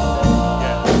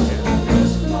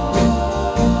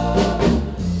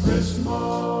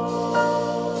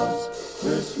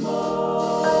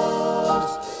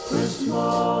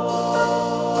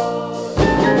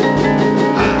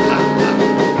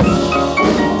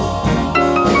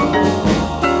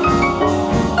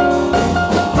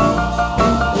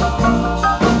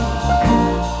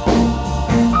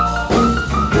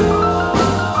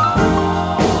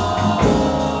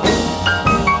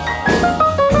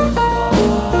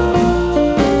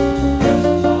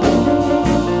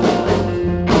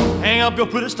 Hang up your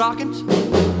pretty stockings,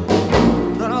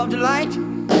 turn off the light.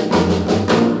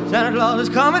 Santa Claus is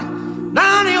coming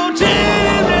down your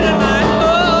chimney tonight.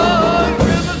 Oh,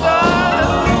 Christmas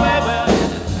time, baby,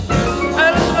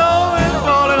 and the snow is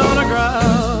falling on the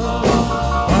ground.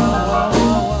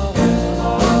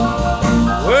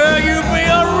 Well, you be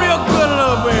a real good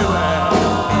little baby.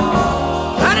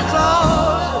 Santa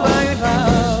Claus is back in town.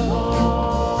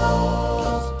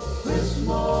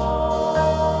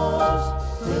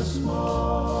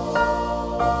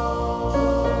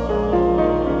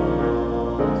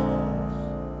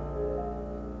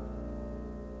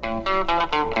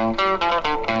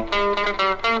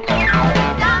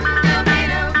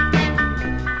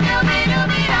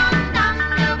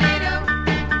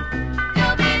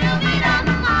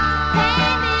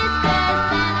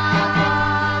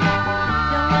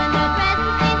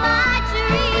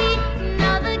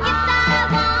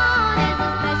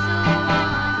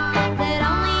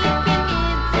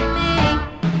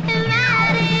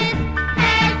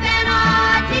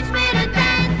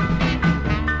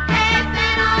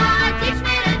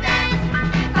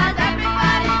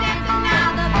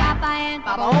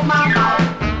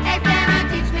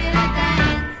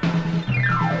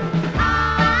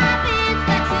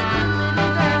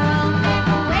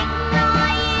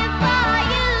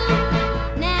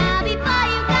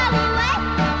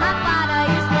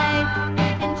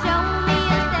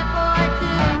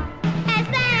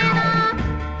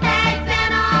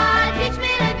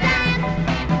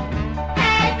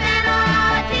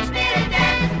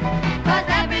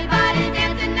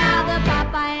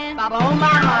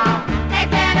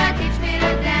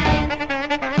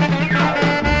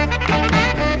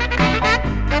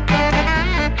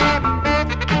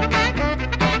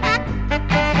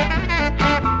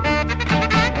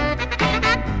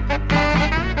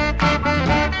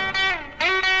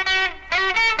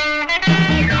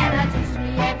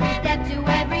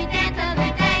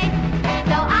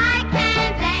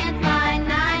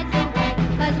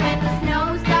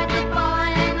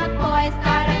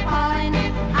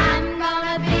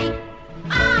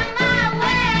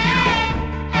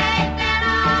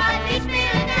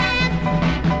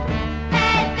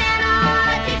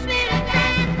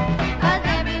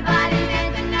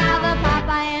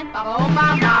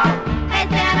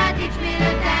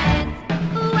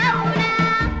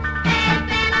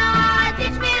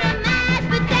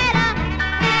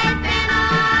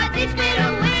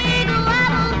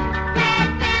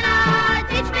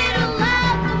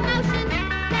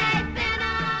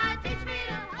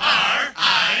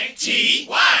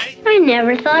 I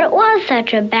never thought it was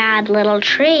such a bad little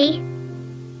tree.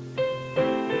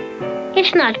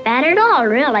 It's not bad at all,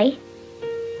 really.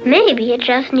 Maybe it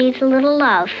just needs a little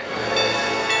love.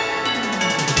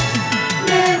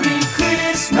 Merry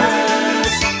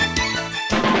Christmas.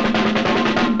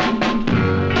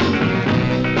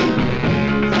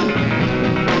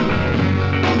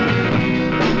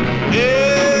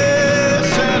 Hey,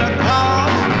 Santa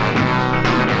Claus,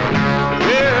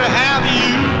 where have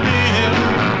you been?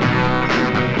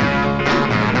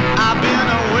 I've been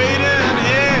waiting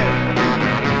here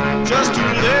just to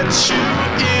lets you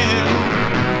in.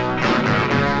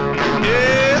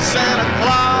 Yeah, Santa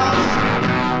Claus,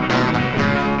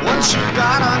 what you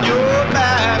got on your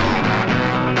back?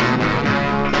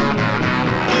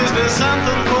 Is there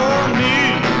something for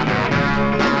me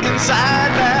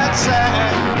inside that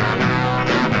sack?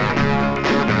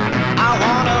 I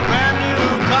want a brand new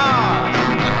car,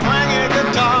 a twangy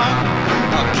guitar,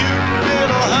 a cute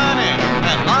little honey,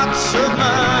 and lots of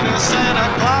money. Santa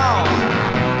Claus,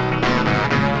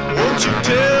 won't you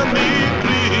tell me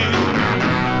please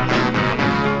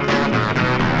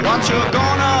what you're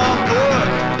gonna put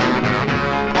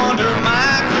under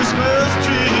my Christmas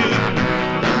tree?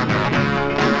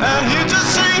 And he just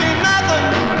say nothing,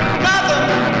 nothing,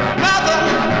 nothing,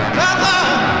 nothing,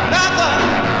 nothing,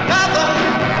 nothing,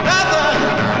 nothing,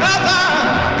 nothing.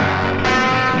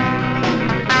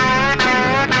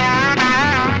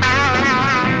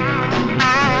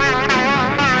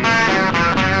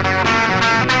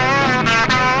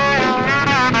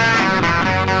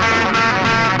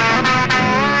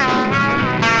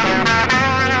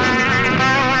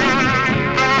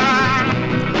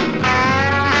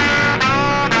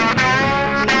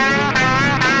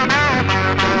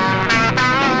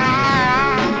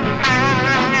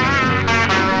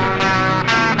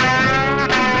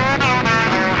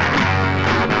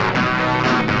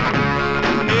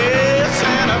 Yeah,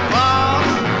 Santa Claus,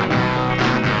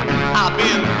 I've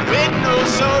been waiting oh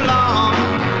so long.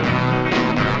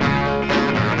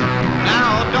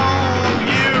 Now don't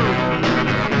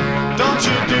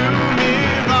you do me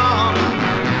wrong.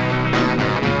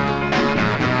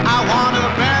 I want a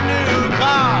brand new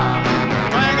car,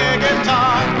 twangy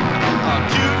guitar, a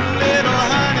cute little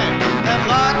honey, and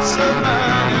lots of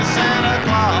money. Santa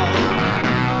Claus,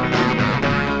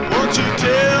 won't you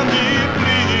tell me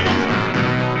please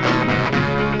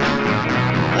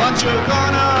what you're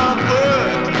gonna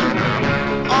put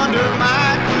under my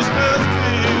Christmas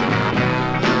tree?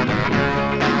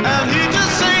 And he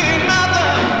just say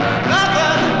nothing,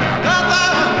 nothing,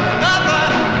 nothing,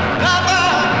 nothing,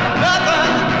 nothing, nothing,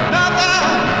 nothing,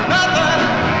 nothing.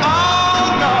 Oh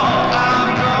no, I'm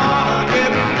gonna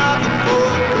get nothing for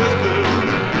Christmas.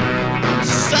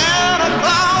 Santa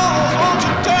Claus, won't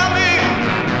you tell me,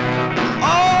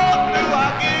 oh, do I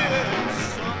get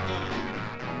something?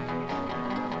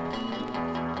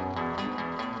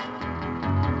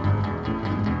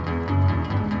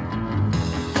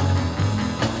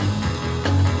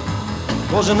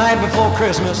 It was the night before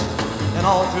Christmas, and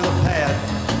all through the pad,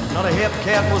 not a hip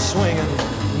cat was swinging,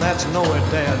 and that's nowhere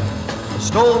dead. The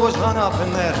stove was hung up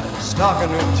in that stocking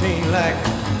routine, like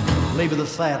maybe the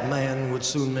fat man would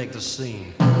soon make the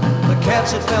scene. The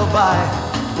cats that fell by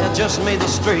had just made the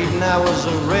street, and I was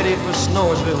ready for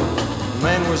Snoresville.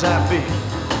 Man, was I beat.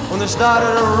 When they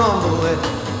started to rumble, it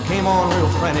came on real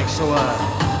frantic, so I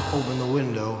opened the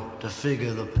window to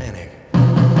figure the panic.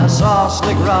 I saw a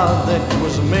slick rod that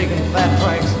was making fat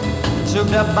pranks,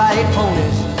 souped up by 8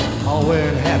 ponies, all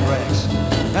wearing hat racks.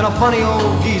 And a funny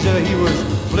old geezer, he was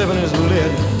flipping his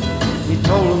lid. He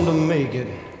told them to make it,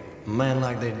 man,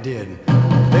 like they did.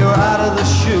 They were out of the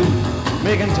chute,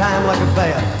 making time like a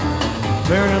bat,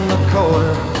 turning the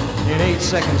corner in 8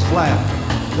 seconds flat.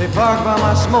 They parked by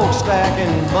my smokestack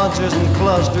in bunches and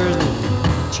clusters,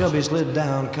 and Chubby slid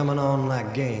down, coming on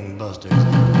like gangbusters.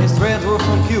 His threads were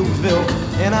from Cubesville,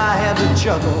 and I had to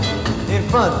chuckle. In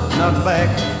front, not back,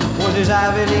 was his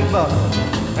Ivy League buckle,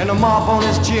 and the mop on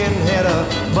his chin had a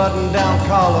button-down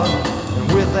collar.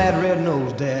 And with that red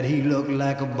nose, Dad, he looked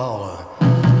like a baller.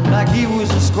 Like he was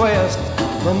the squarest,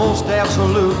 the most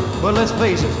absolute. But let's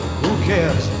face it, who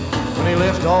cares when he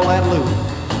left all that loot?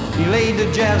 He laid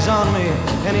the jazz on me,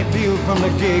 and he peeled from the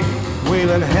gig,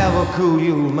 wailing, have a cool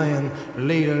Yule, man,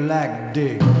 later like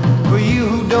dig. For you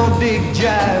who don't dig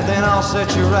jive, then I'll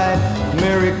set you right.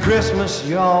 Merry Christmas,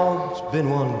 y'all. It's been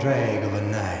one drag of a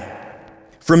night.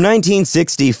 From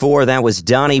 1964, that was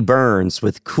Donnie Burns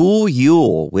with Cool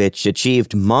Yule, which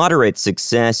achieved moderate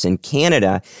success in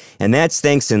Canada, and that's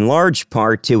thanks in large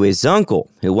part to his uncle,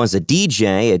 who was a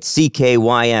DJ at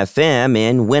CKY-FM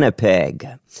in Winnipeg.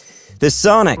 The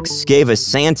Sonics gave us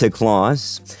Santa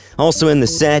Claus. Also in the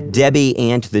set, Debbie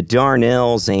and the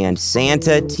Darnells and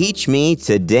Santa Teach Me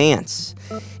to Dance.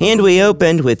 And we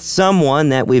opened with someone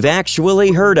that we've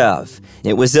actually heard of.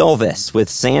 It was Elvis with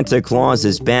Santa Claus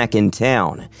is Back in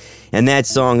Town. And that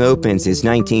song opens his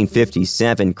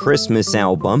 1957 Christmas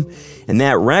album, and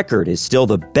that record is still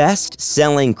the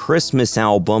best-selling Christmas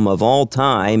album of all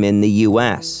time in the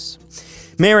U.S.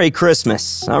 Merry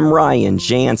Christmas. I'm Ryan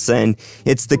Jansen.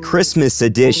 It's the Christmas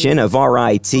edition of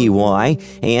RITY,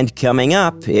 and coming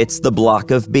up, it's the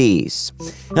Block of Bees.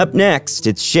 Up next,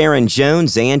 it's Sharon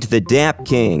Jones and the Dap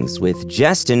Kings with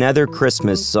Just Another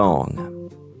Christmas Song.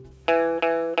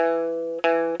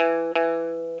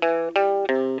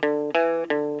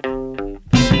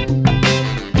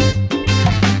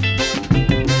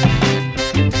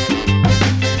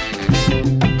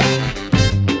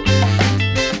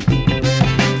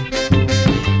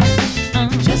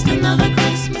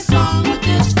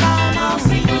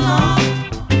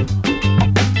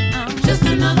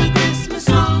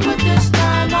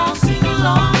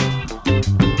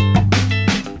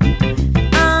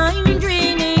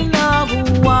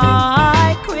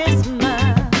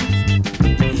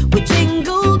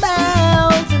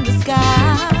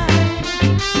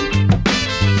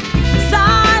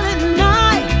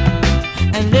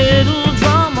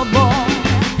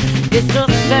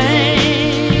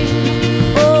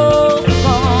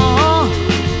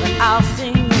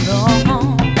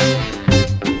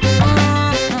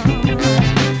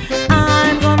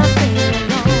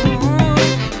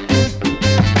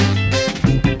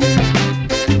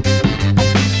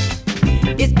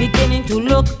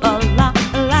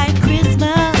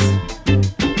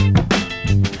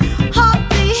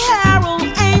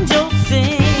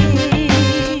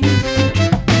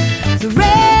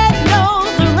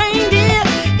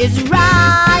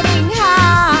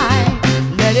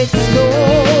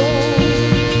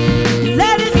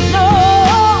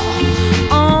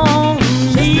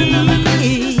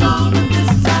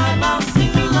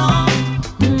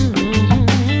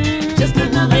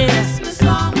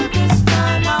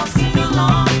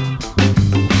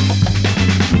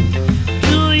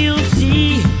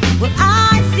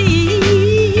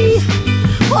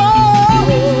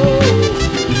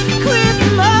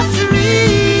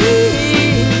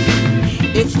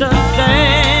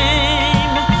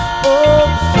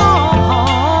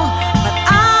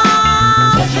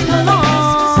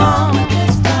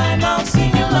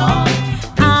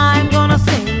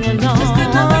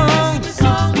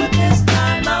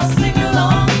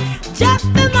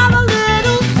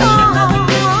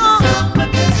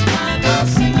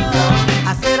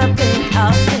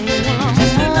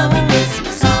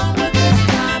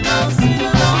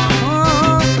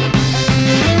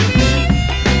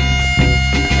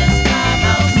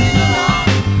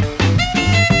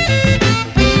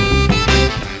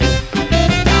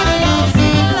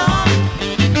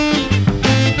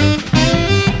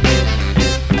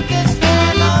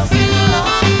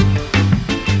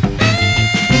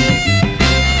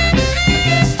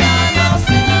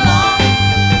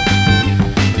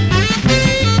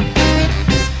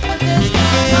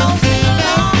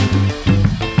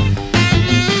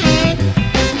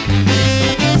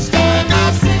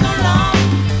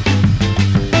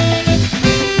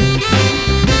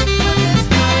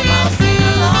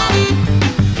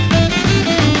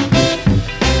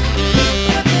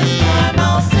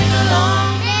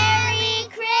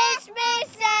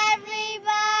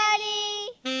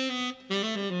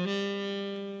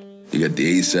 You got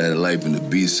the A side of life and the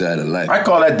B side of life. I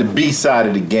call that the B side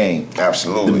of the game.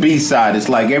 Absolutely. The B side. It's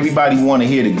like everybody want to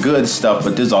hear the good stuff,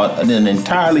 but there's an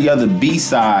entirely other B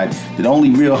side that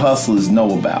only real hustlers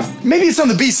know about. Maybe it's on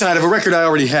the B side of a record I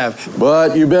already have.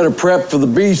 But you better prep for the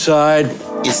B side.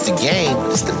 It's the game.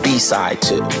 It's the B side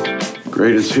too.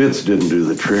 Greatest hits didn't do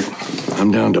the trick.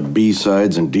 I'm down to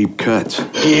B-sides and deep cuts.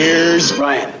 Here's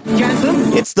Ryan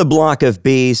Jansen. It's the Block of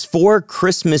Bees, 4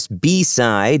 Christmas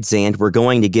B-sides, and we're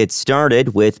going to get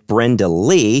started with Brenda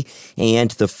Lee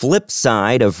and the flip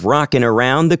side of Rockin'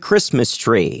 Around the Christmas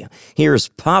Tree. Here's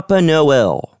Papa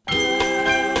Noel.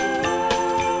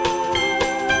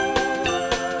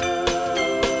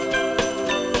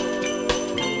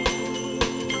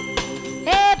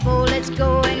 Hey, Bo, let's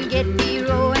go and get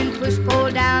B-roll and push pole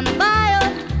down the bayou.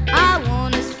 I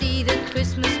wanna see the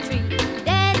Christmas tree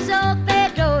dance off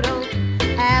that dodo.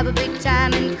 Have a big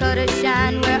time and cut a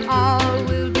shine where all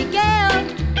will be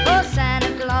gay. Oh,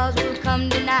 Santa Claus will come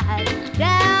tonight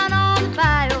down on the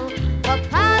bayou.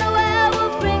 Papa Noel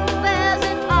will bring the bells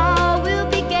and all will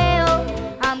be gay.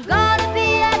 I'm gonna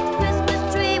be at the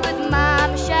Christmas tree with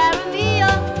Mama Sharon Mia.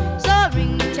 So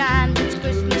ring the chimes, it's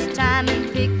Christmas time,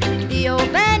 and pick the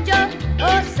old banjo.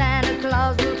 Oh, Santa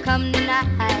Claus will come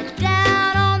tonight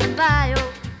down on the bayou.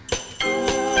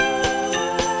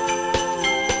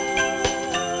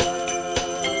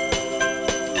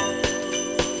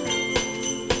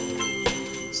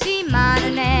 See mine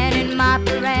and Nan and my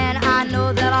Paran, I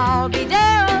know that I'll be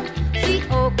there. See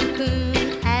Old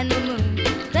Cocoon and the Moon,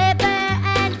 Play Bear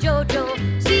and Jojo.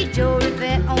 See Joe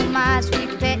Rivette on my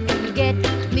sweet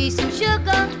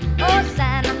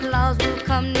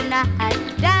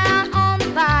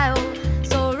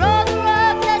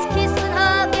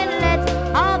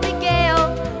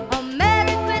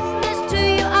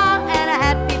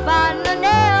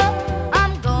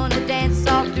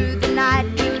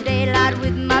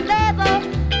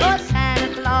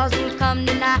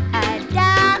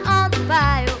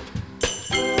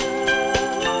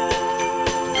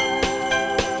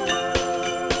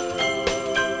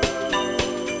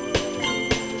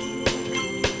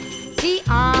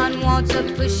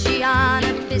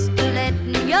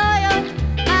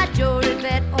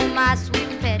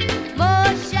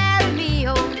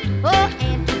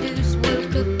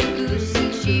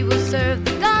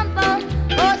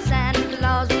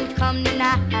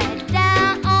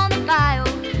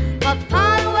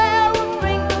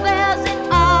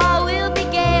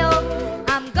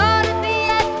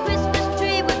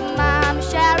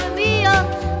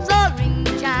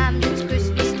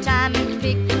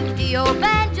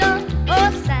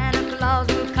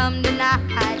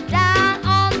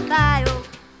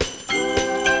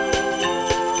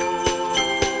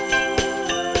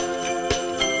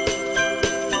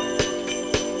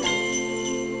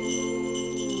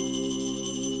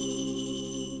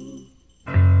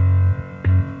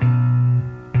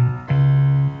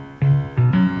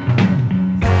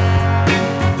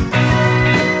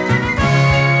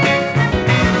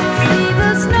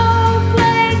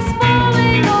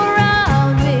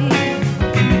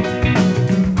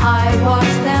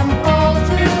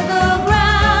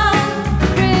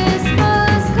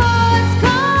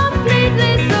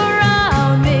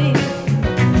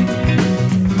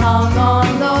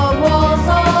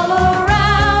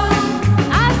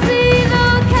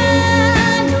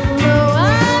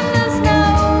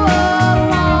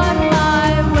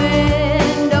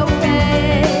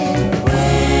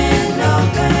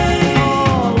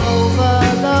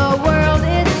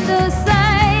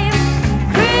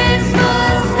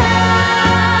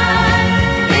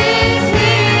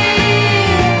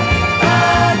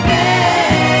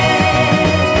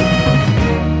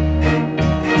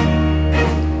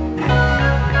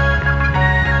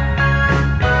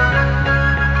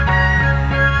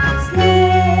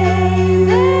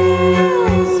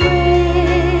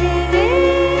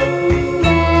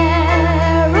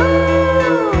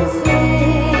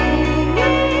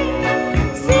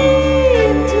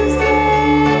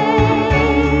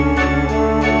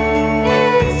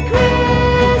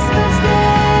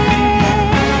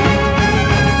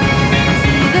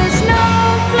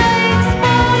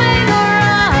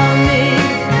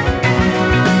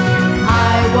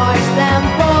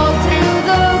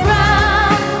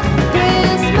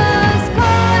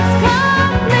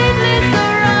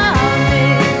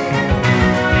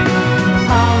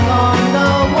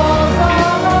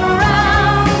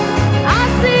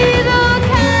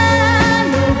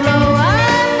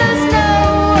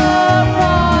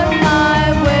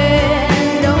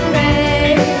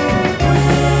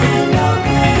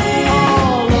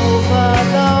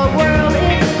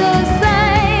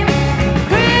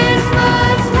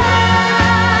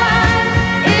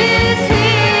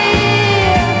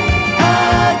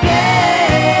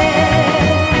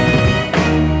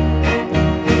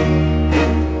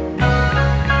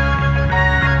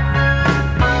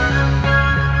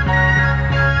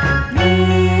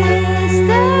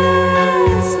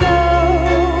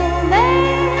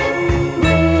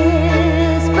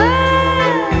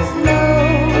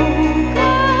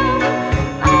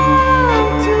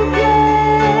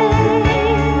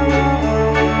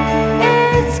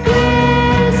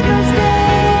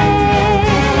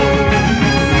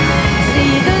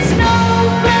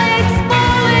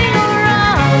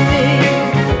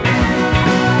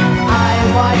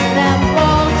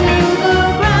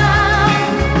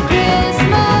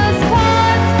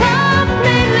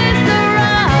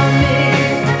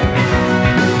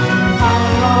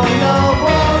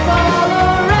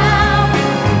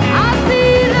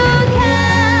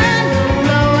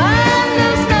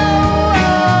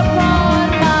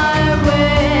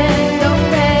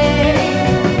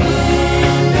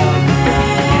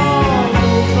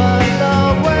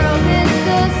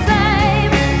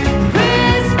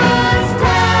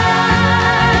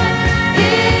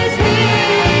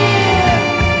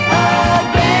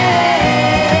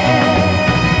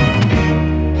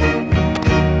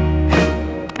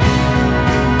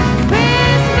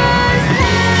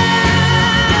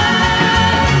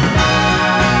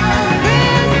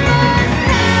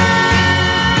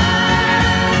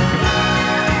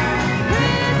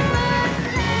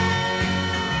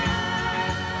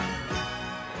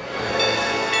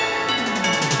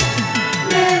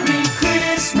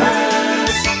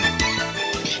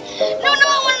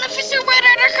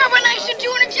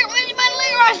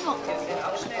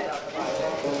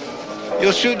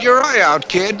You'll shoot your eye out,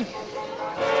 kid.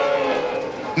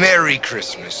 Merry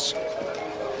Christmas.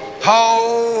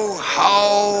 Ho,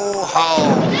 ho, ho.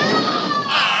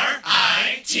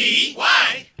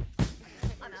 R-I-T-Y.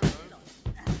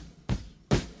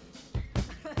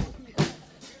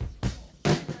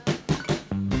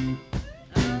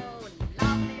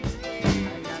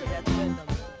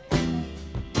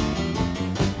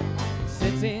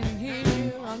 Sitting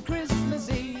here on Christmas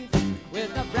Eve with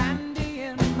a brandy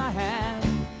in my hand.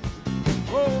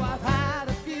 Oh, I've had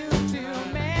a few too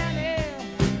many,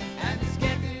 and it's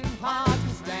getting hard to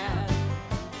stand.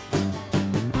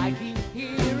 I keep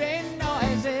hearing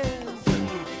noises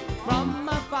from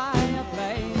my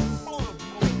fireplace.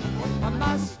 I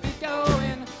must be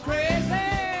going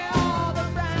crazy, all the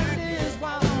brandy's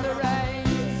won the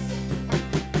race.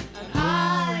 And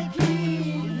I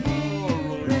keep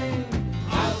hearing,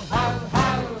 ho, ho,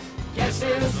 ho, guess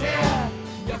who's here?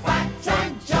 Your fat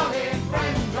and jolly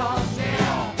friend draws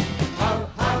near. Ho,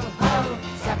 ho, ho,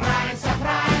 surprise,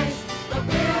 surprise, the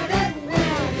bearded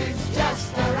weird is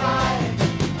just arrived.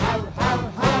 Ho, ho,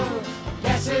 ho,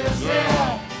 guess who's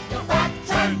here? Your fat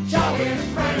and jolly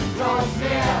friend draws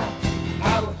near.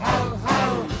 Ho, ho,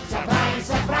 ho, surprise,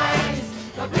 surprise,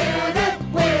 the bearded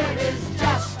weird is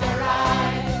just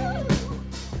arrived.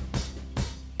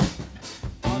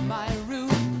 On my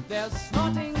roof there's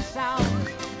snorting sound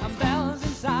and bells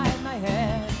inside my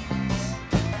head.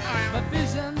 My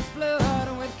vision's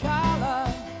blurred with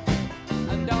color,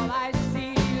 and all I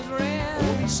see is red.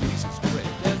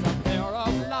 There's a pair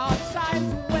of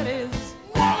large-sized willies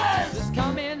that's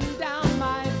coming down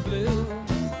my flue,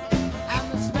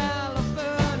 and the smell of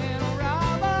burning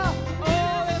rubber,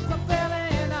 oh, it's a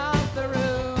filling up the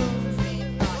room.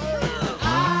 I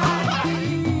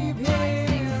keep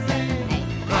hearing,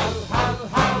 ho, ho,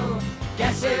 ho,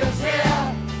 guess who's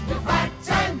here? Your fat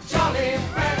and jolly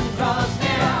friend draws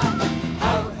near.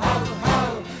 Ho, ho,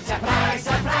 ho, surprise,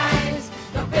 surprise,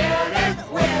 the bearded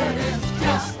weird is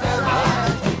just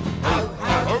arrived. Ho,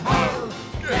 ho, ho,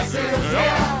 guess who's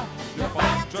here? Your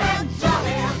fat and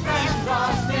jolly friend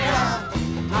draws near.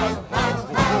 Ho, ho,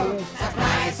 ho,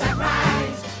 surprise,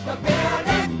 surprise, the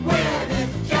bearded weird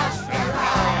is just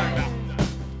arrived.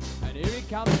 And here he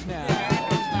comes now.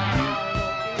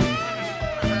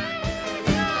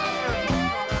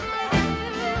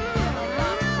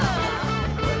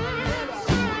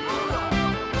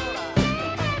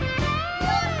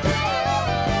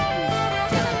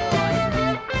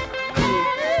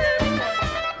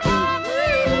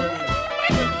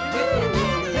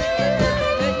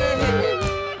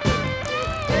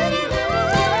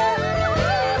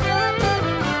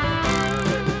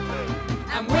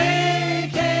 And we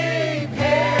keep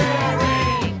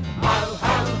hearing, ho,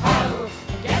 ho, ho,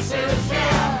 guess who's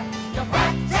here? Your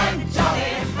fat and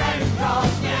jolly friend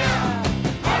draws near.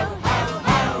 Ho, ho,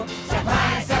 ho,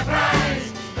 surprise, surprise,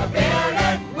 the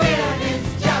bearded weird is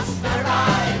just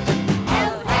arrived. Ho,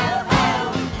 ho, ho,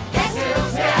 guess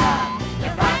who's here?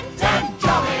 Your fat and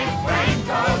jolly friend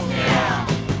draws near.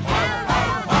 Ho, ho,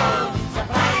 ho,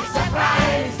 surprise,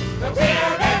 surprise, the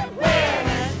bearded weird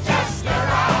is just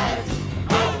arrived.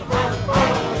 Ho, ho, ho,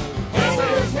 guess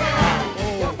who's here?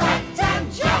 Your fat and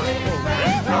jolly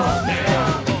friend draws near.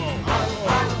 Ho,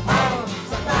 ho, ho,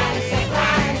 surprise,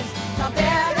 surprise, the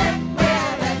bearded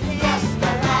weird is just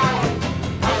arrived.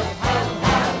 Ho, ho,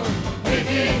 ho, hee,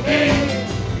 hee, hee,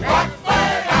 what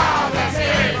fun all this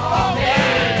is for me.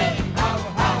 Ho,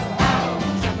 ho, ho,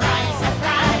 surprise,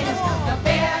 surprise, the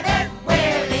bearded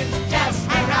weird is just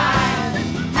arrived.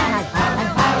 Ho, ho,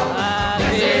 ho,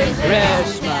 this is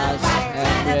Christmas,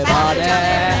 everybody.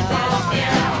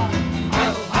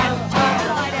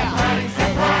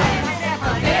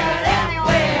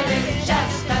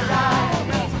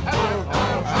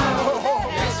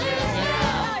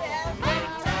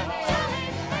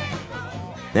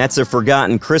 That's a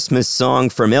forgotten Christmas song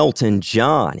from Elton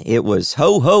John. It was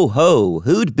Ho Ho Ho,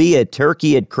 Who'd Be a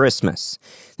Turkey at Christmas?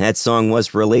 That song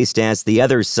was released as the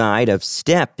other side of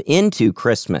Step Into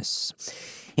Christmas.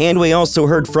 And we also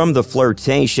heard from the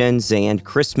Flirtations and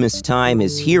Christmas Time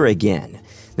Is Here Again.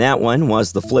 That one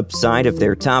was the flip side of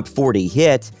their top 40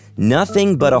 hit,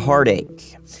 Nothing But a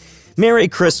Heartache. Merry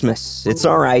Christmas. It's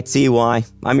R-I-T-Y.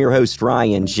 I'm your host,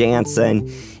 Ryan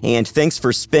Jansen, and thanks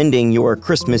for spending your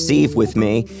Christmas Eve with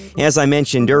me. As I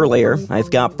mentioned earlier, I've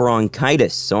got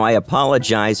bronchitis, so I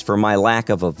apologize for my lack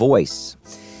of a voice.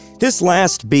 This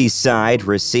last B-side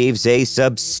receives a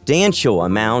substantial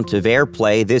amount of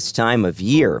airplay this time of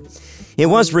year. It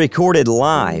was recorded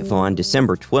live on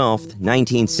December 12th,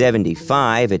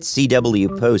 1975 at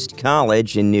C.W. Post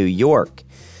College in New York.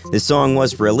 The song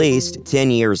was released 10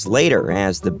 years later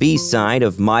as the B-side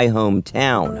of My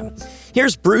Hometown.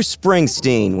 Here's Bruce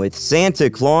Springsteen with Santa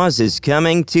Claus is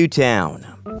Coming to Town.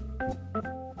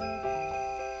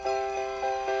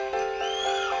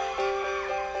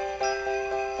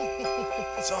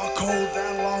 It's all cold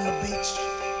down along the beach.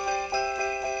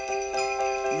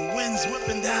 And the wind's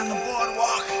whipping down the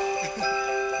boardwalk.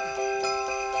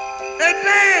 Hey,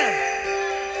 man!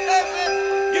 Hey, man!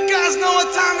 You guys know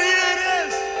what time of year it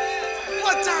is?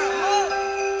 What time?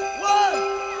 What?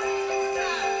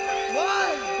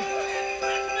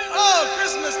 Oh,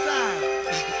 Christmas time.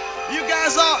 You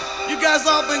guys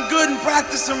all been good and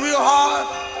practicing real hard?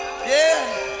 Yeah?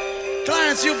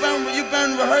 Clarence, you've been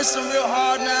rehearsing real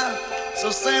hard now. So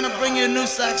Santa, bring you a new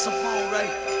saxophone, right?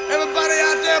 Everybody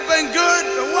out there been good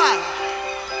or what?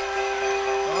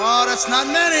 Oh, that's not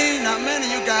many.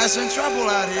 You guys in trouble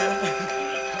out here.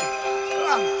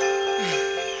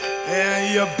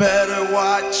 And you better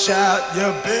watch out.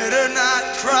 You better not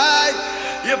cry.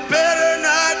 You better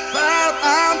not pout.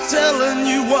 I'm telling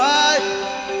you why.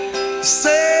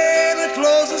 Santa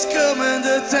Claus is coming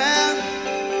to town.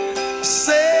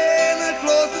 Santa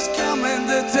Claus is coming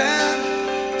to town.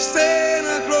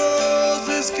 Santa Claus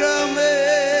is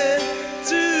coming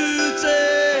to town.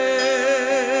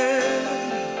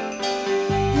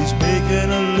 He's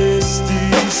making a list,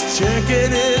 he's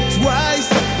checking it twice.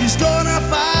 He's gonna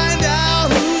find out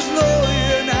who's naughty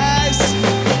and nice.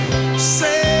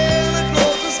 Santa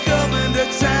Claus is coming to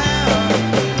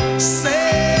town.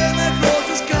 Santa Claus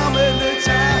is coming to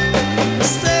town.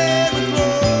 Santa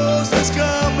Claus is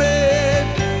coming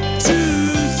to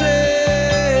town.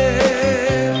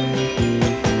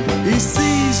 He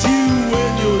sees you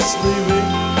when you're sleeping.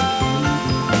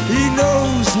 He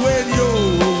knows when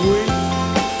you're awake.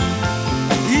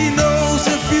 He knows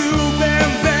if you've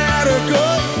been bad or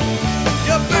good.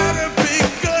 You better be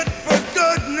good for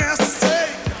goodness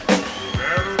sake.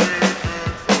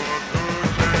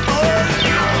 Oh,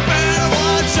 you better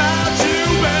watch out. You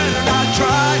better not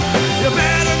try. You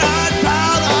better not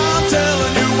pout. I'm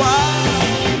telling you why.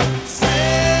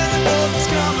 Santa Claus is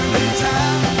coming to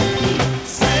town.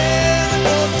 Santa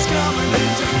Claus is coming to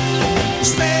town.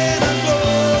 Santa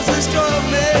Claus is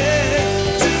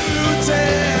coming to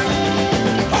town.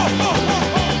 Ho, ho, ho, ho.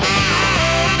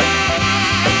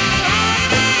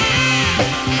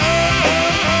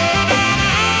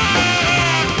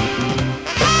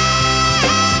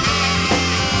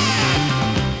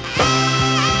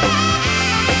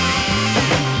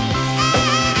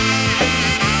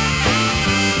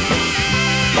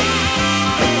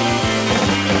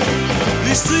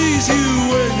 He sees you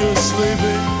when you're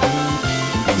sleeping.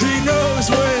 He knows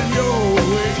when you're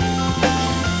awake.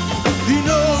 He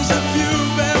knows if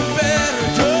you've been bad or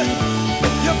good.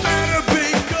 You better be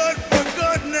good for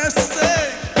goodness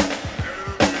sake.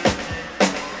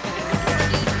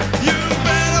 You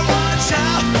better watch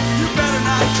out. You better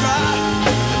not cry.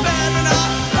 You better not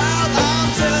pout.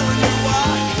 I'm telling you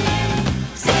why.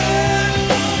 Santa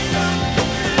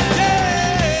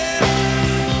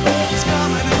Claus is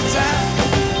coming to town.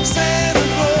 Santa Claus is coming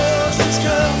to town.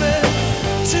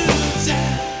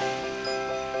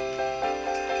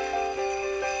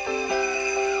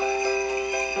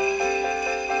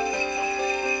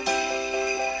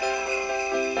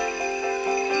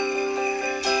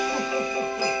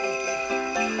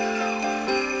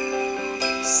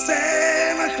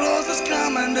 Santa Claus is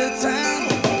coming to town.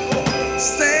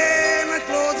 Santa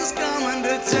Claus is coming to town. Santa Claus is coming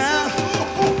to town.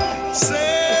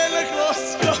 Santa Claus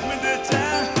is coming to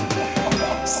town.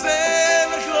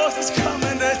 Santa Claus is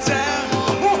coming to town.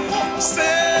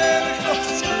 Santa Claus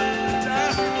is coming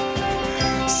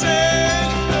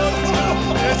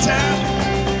to town.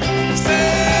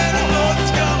 Santa Claus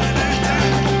is coming to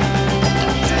town.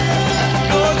 Santa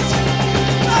Claus is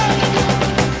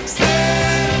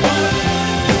Santa Claus,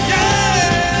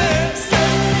 yeah.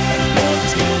 Santa Claus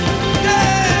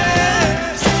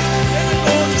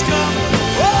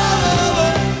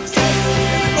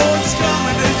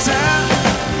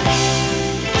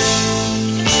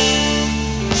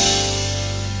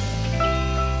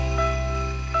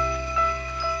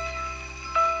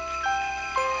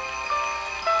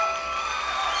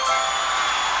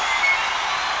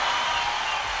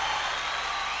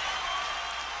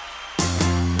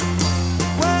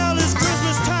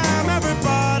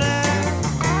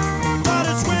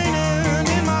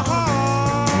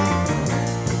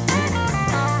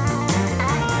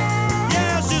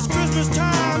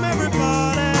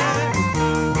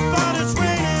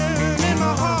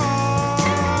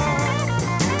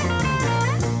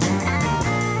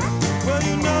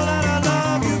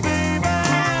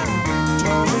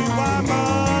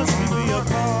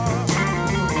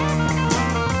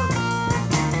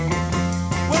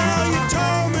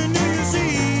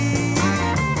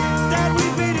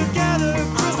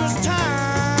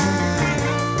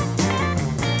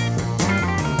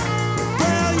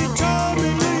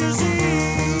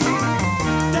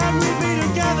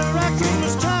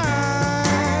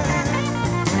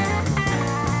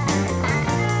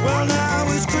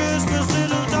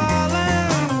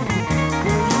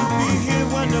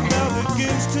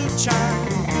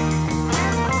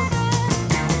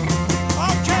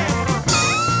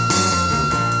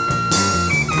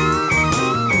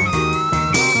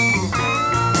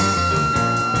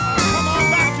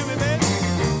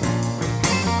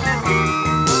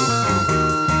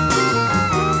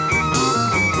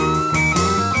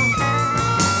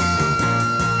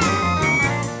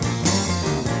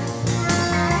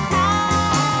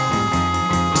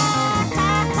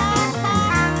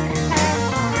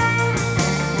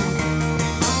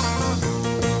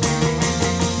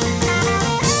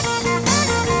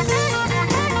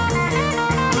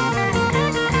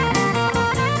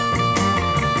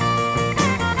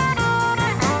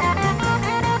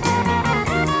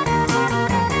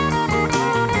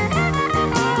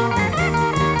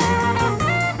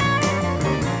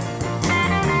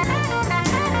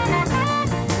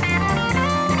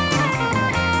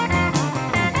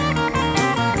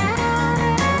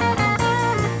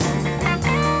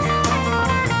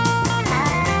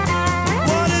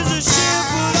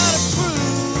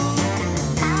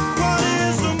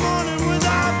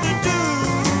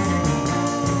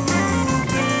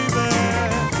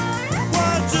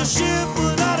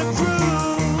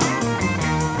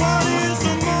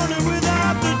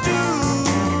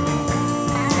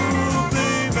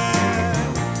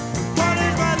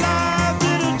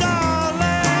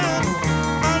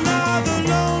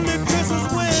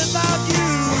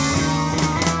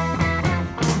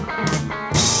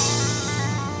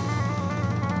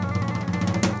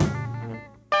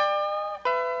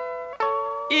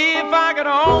I could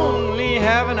only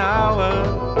have an hour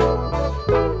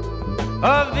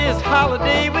of this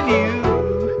holiday with you.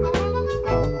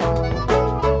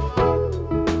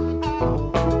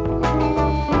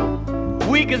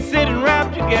 We could sit and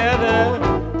rap together,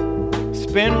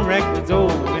 spin records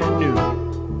old and new.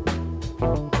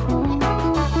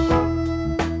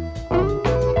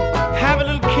 Have a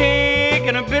little cake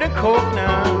and a bit of coke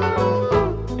now,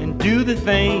 and do the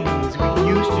things we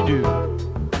used to do.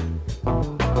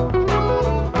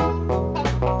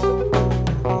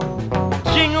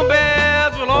 Jingle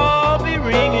bells will all be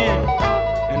ringing,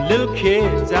 and little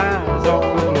kids' eyes all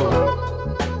will glow.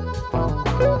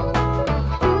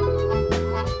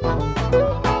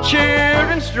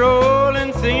 Children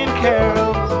strolling, singing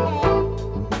carols,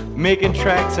 making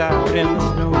tracks out in the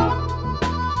snow.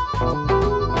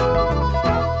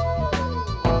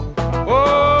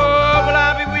 Oh, will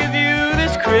I be with you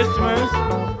this Christmas?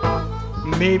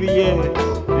 Maybe yes,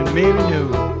 and maybe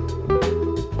no.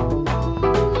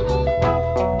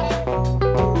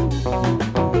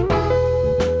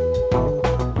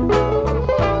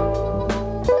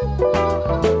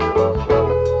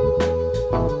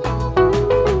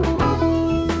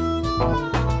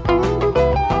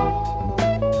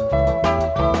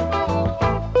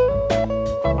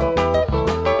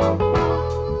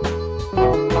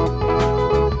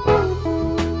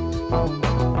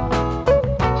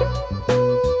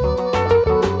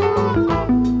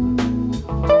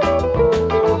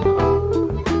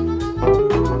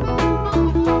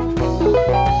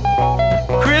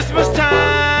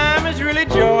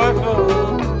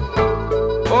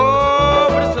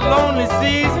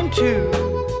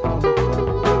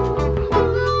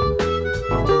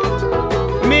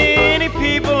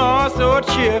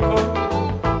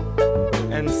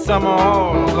 Some are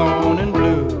all alone and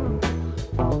blue.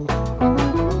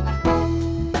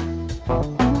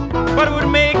 But it would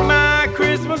make my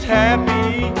Christmas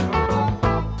happy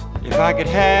if I could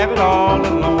have it all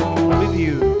alone with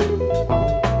you.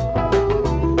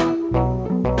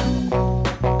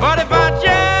 But if I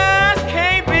just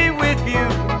can't be with you,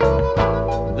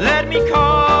 let me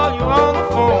call you on the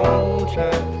phone,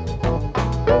 child.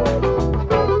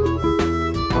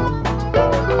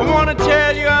 I wanna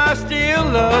tell you I still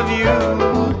love you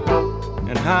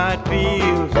and how it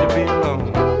feels to be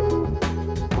alone.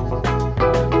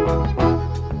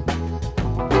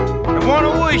 I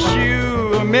wanna wish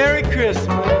you a Merry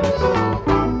Christmas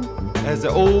as the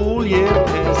old year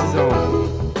passes on.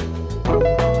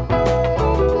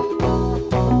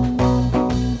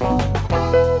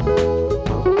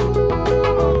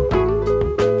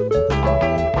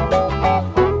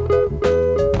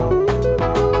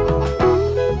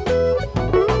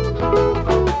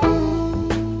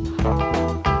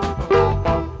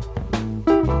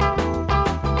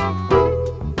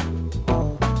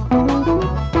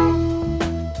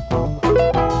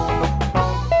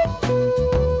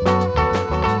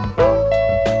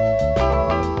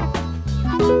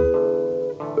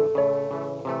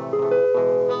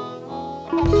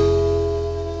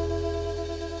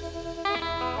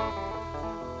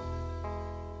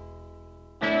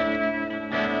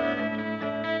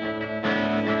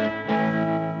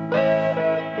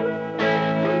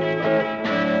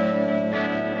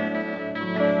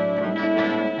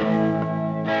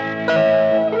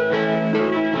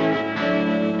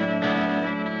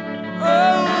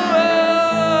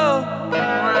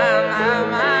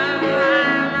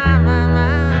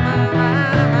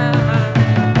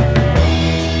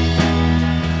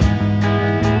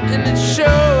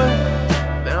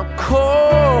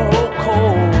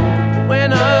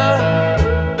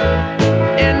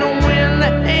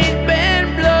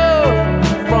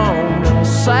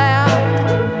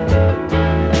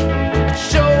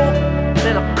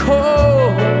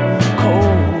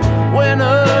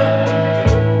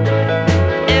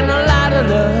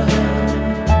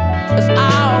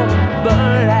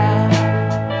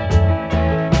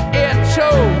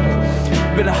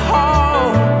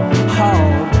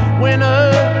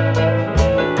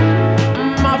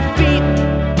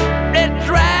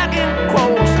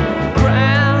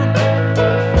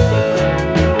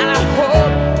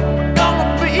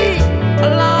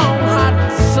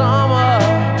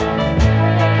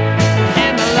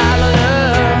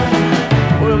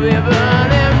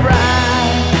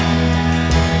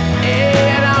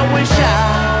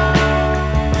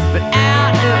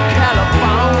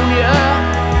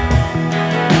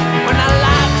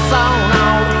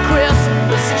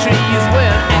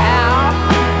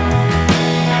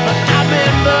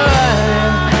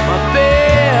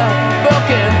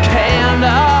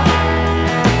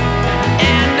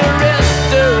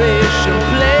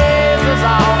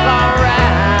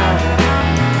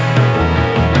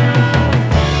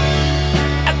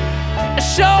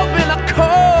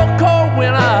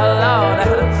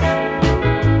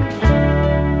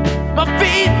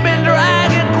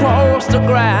 the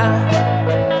ground,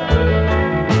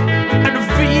 and the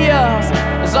fields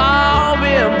has all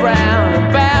been brown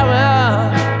and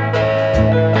barren.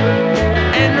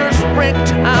 And the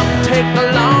springtime take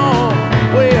the long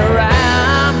way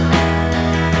around.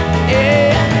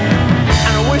 Yeah,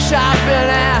 and I wish I'd been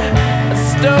at a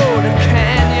Stone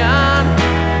Canyon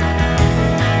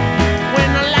when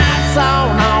the lights on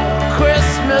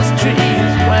Christmas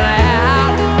trees went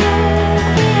out.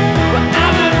 But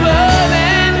I've been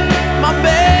burning my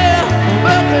bare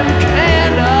broken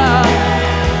candle,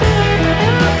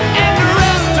 and the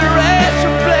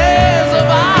restoration plays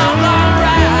have all gone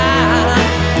right.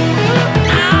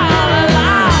 All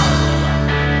along.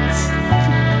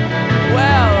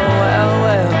 Well, well,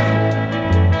 well.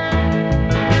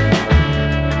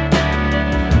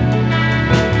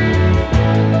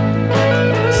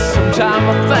 Sometimes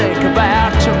I think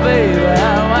about you, baby.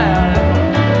 Well,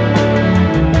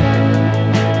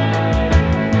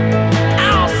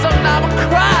 oh, sometimes I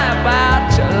cry about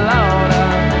you, Lord.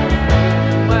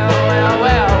 Well, well,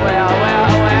 well, well,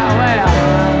 well, well, well.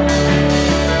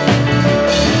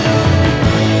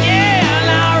 Yeah, and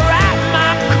I'll wrap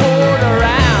my coat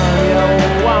around you,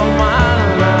 woman.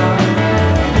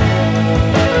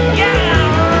 Yeah,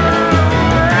 I'll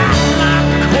wrap my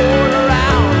coat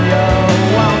around you,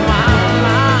 woman.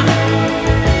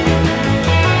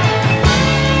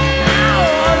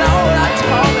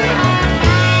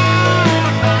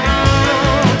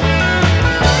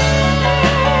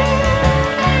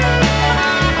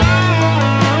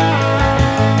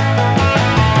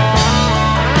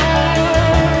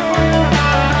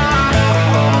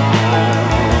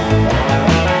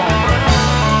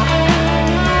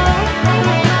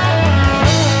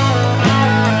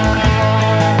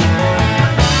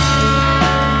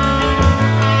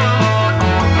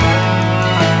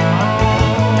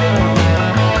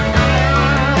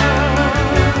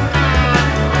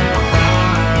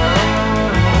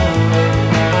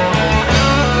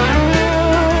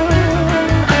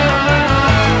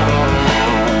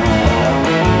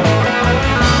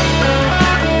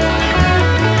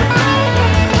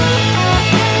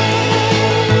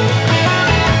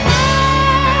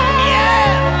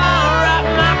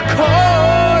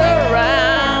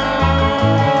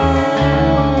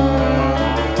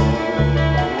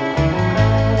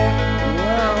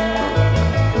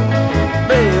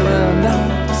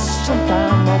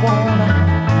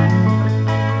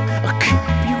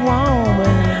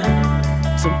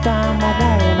 Sometimes I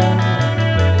wanna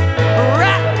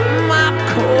wrap my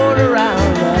coat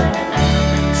around you.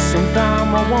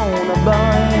 Sometimes I wanna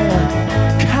burn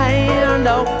a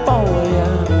candle for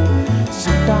you.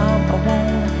 Sometimes I wanna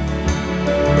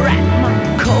wrap my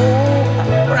coat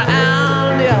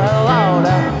around you, Lord.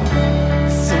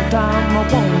 Sometimes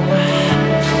I wanna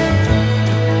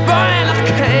burn a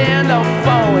candle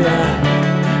for you.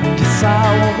 Guess I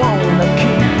wanna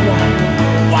keep you.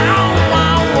 Wow,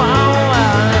 wow, wow.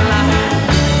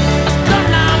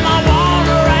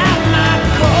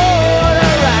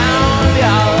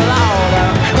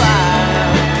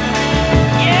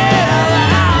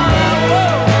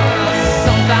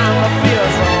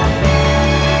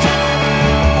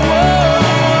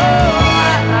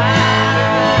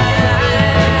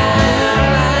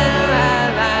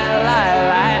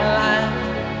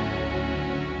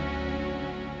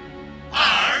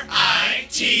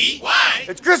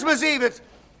 It's Christmas Eve.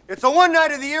 It's the one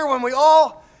night of the year when we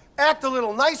all act a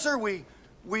little nicer. We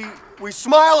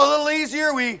smile a little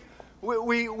easier. We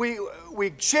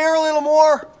share a little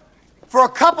more. For a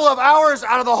couple of hours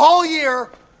out of the whole year,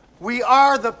 we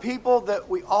are the people that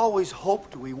we always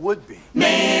hoped we would be.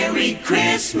 Merry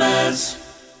Christmas.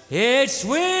 It's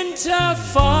winter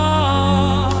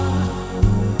fall.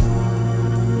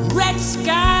 Red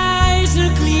skies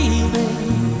are gleaming.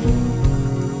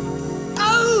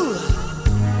 Oh,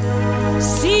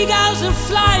 seagulls are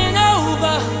flying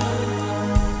over.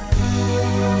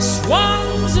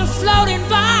 Swans are floating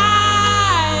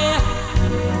by.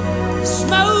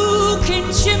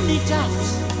 Smoking chimney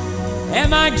tops.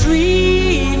 Am I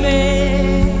dreaming?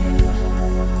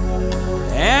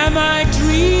 Am I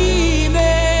dreaming?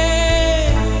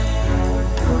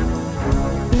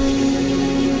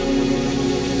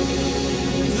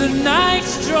 The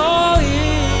night's drawing.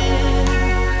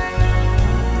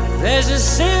 There's a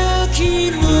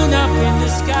silky moon up in the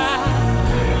sky.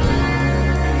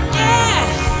 Yeah,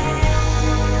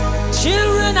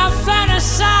 children are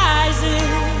fantasizing.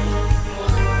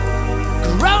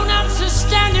 Grown-ups are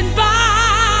standing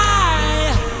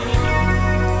by.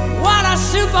 What a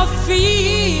super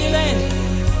feeling.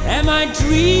 Am I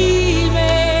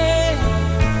dreaming?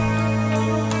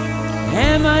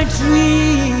 Am I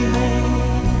dreaming?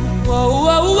 Whoa,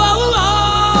 whoa, whoa,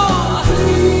 whoa.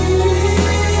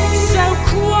 So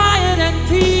quiet and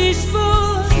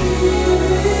peaceful,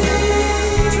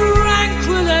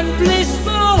 tranquil and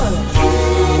blissful.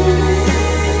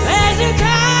 There's a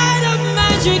kind of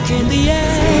magic in the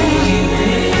air.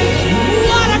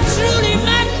 What a truly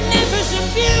magnificent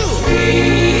view.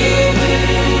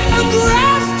 A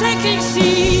breathtaking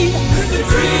scene. The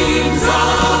dreams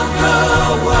of the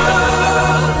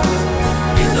world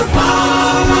in the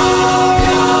palm of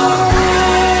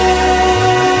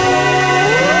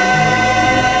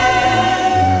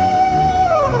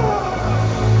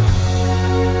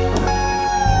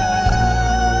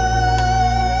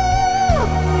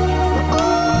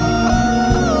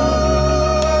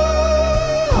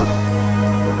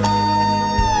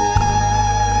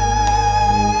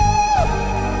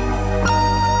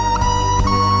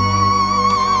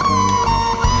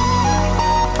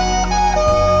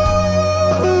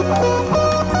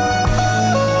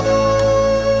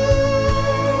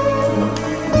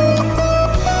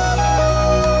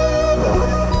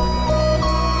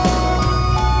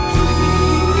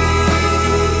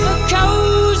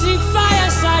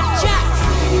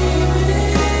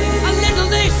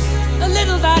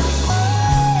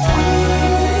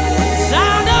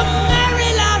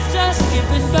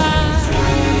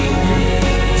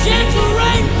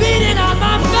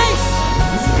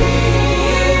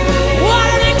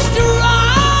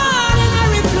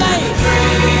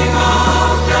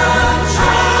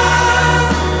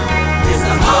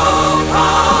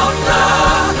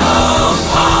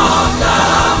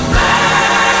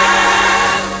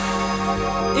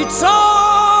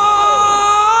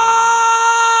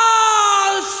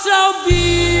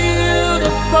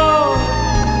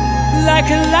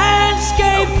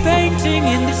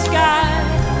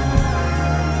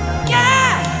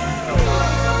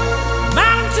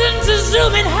your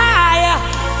zooming higher.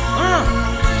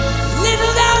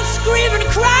 Little dogs scream and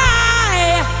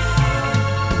cry.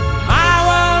 My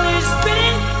world is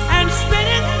spinning and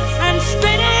spinning and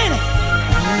spinning.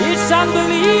 It's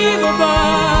unbelievable.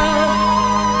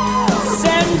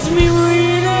 Sends me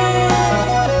reeling.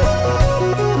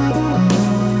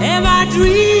 Am I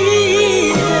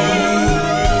dreaming?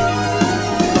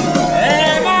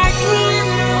 Am I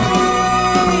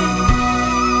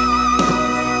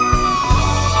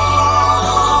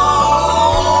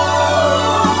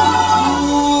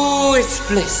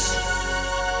bliss.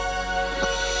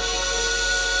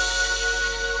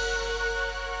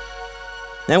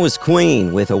 That was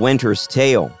Queen with A Winter's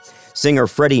Tale. Singer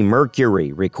Freddie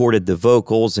Mercury recorded the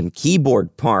vocals and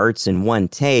keyboard parts in one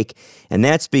take, and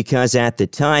that's because at the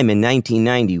time in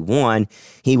 1991,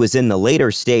 he was in the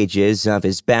later stages of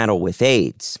his battle with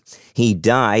AIDS. He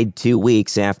died 2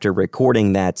 weeks after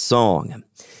recording that song.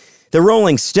 The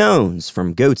Rolling Stones,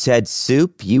 from Goat's Head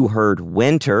Soup, you heard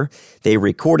Winter. They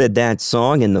recorded that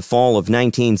song in the fall of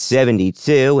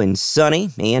 1972 in sunny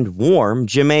and warm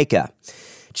Jamaica.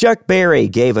 Chuck Berry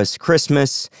gave us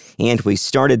Christmas, and we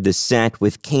started the set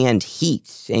with Canned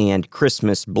Heat and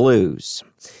Christmas Blues.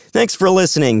 Thanks for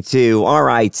listening to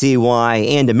RITY,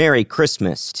 and a Merry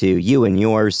Christmas to you and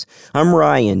yours. I'm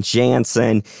Ryan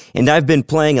Jansen, and I've been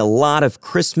playing a lot of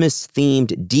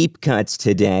Christmas-themed deep cuts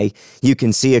today. You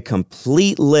can see a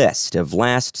complete list of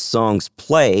last songs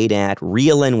played at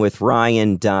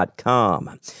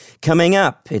reelinwithryan.com. Coming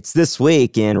up, it's This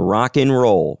Week in Rock and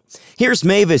Roll. Here's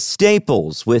Mavis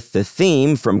Staples with the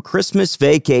theme from Christmas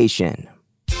Vacation.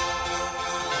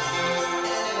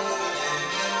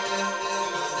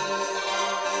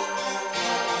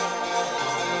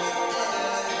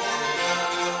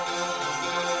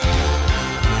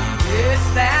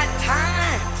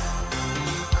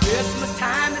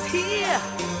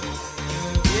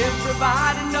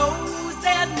 Everybody knows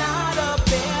there's not a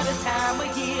better time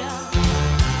of year.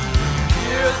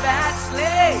 Hear that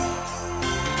sleigh,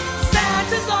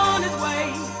 Santa's on his way.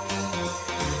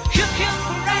 Hip hip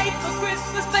hooray for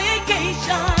Christmas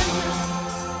vacation.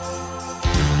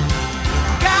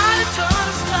 Got a ton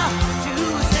of stuff to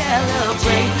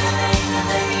celebrate.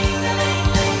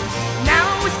 Now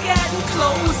it's getting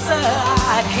closer,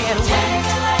 I can't wait.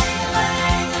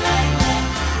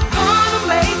 Gonna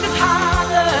make this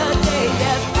holiday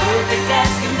as perfect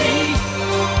as can be.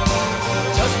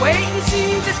 Just wait and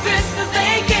see this Christmas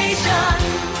vacation.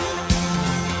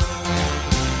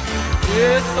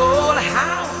 This old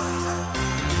house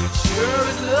sure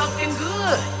is looking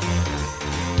good.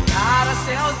 Got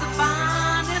ourselves the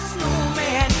finest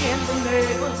snowman in the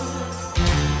neighborhood.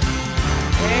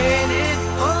 Ain't it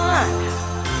fun?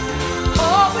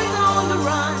 Always on the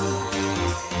run.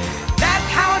 That's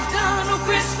how it's done on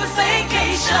Christmas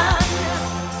vacation.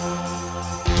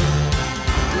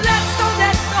 Let's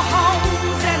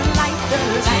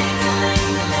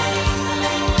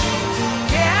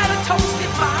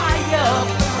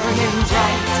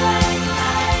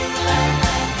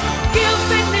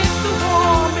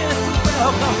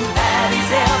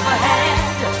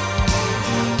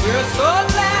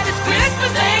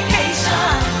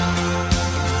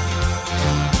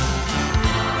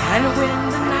And when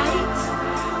the nights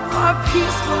are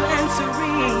peaceful and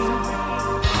serene,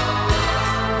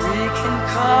 we can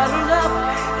cuddle up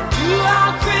and do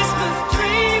our Christmas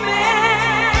dreaming.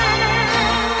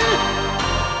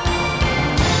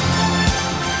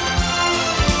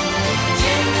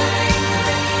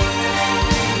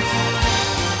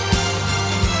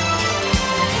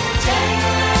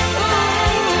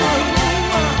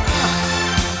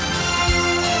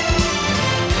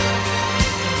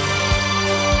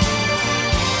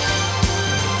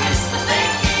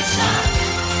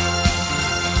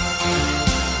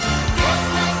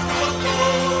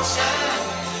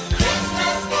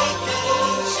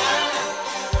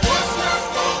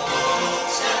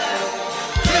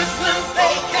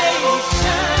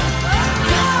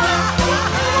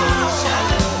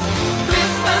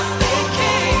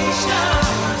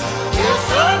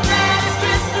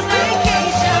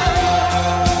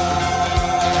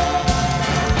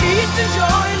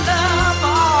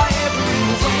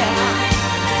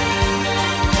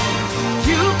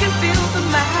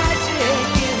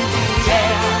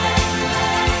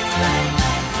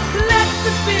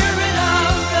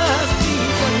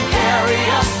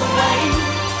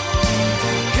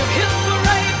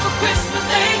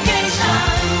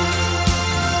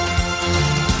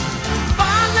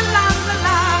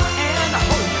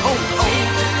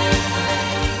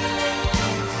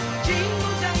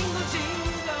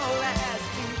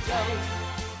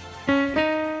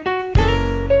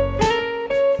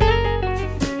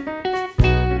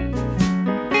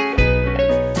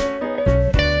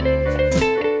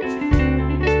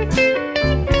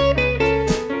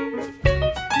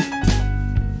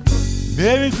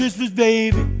 Merry Christmas,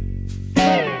 baby.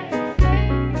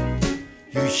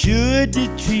 You sure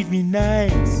did treat me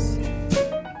nice.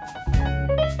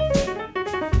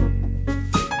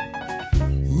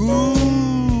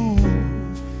 Ooh,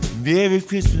 Merry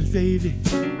Christmas, baby.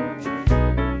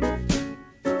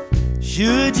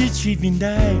 Sure did treat me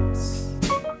nice.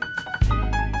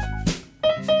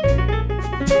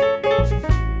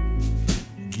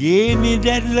 Gave me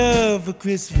that love for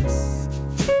Christmas.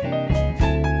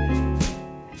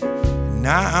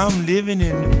 Now I'm living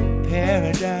in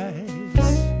paradise.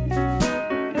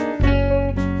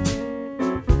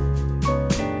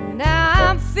 Now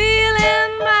I'm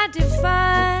feeling mighty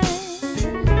fine.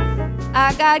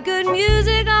 I got good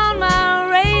music on my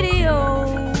radio.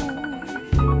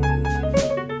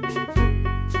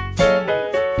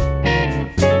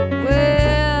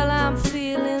 Well, I'm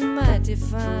feeling mighty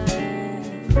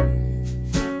fine.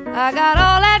 I got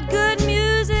all that good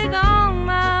music on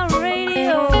my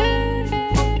radio.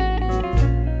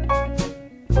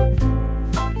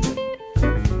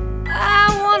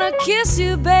 Kiss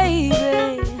you,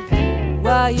 baby,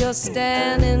 while you're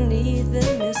standing neath the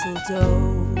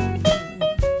mistletoe.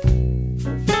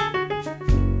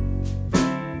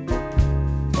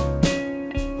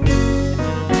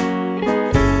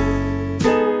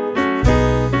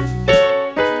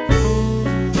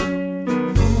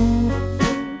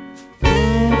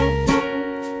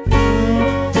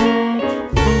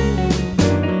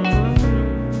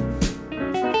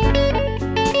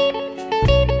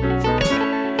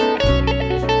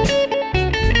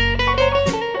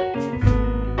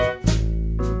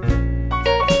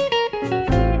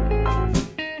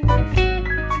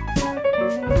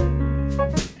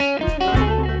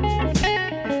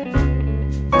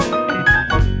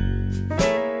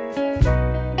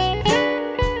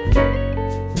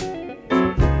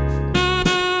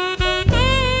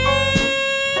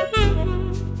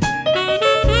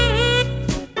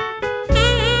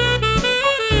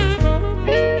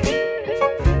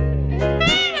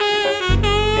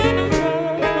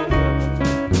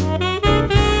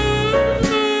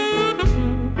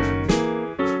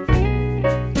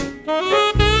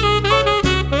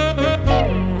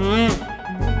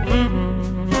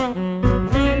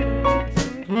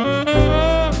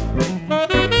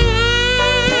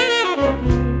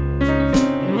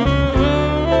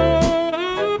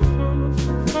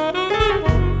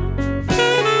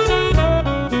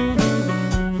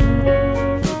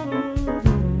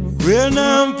 Well,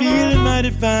 now I'm feeling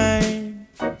mighty fine.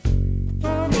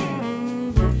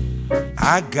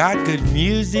 I got good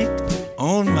music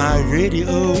on my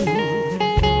radio.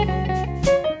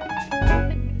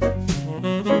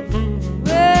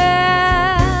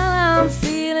 Well, I'm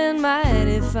feeling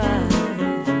mighty fine.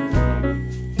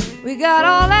 We got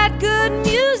all that good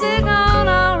music on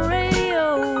our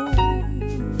radio.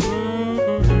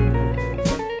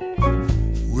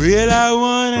 Well, I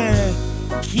wanna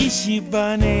kiss you,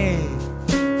 Bonnie.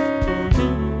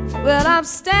 Well, I'm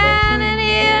standing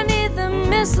here neath the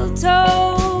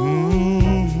mistletoe.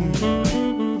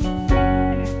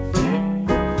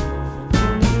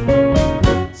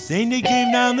 thing that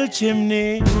came down the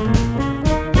chimney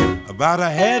about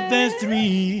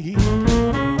 3:30.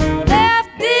 Left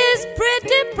these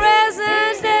pretty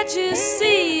presents that you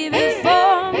see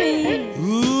before me.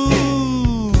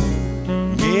 Ooh,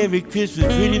 Merry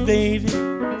Christmas, pretty baby.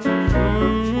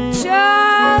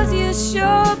 Charles, you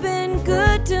sure been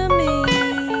good to me.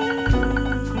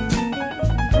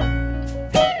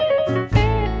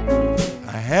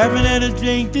 I haven't had a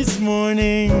drink this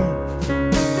morning.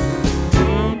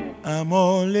 I'm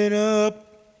all lit up.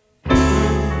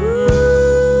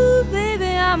 Ooh, baby,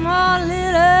 I'm all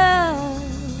lit up.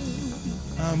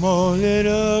 I'm all lit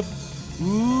up.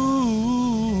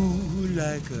 Ooh,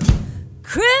 like a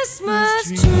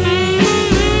Christmas tree.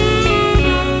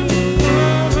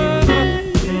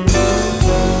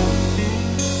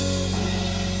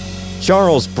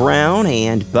 Charles Brown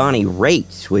and Bonnie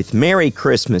Raitt with Merry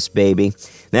Christmas, Baby.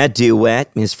 That duet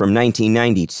is from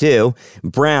 1992.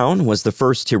 Brown was the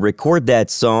first to record that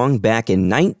song back in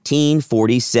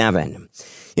 1947.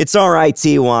 It's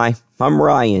RITY. I'm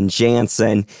Ryan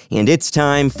Jansen, and it's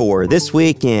time for This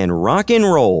Week in Rock and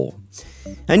Roll.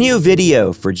 A new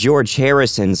video for George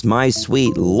Harrison's My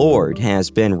Sweet Lord has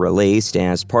been released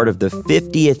as part of the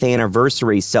 50th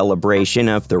anniversary celebration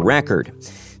of the record.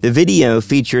 The video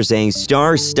features a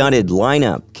star-studded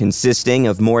lineup consisting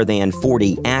of more than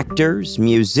 40 actors,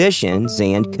 musicians,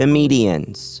 and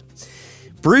comedians.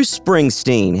 Bruce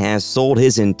Springsteen has sold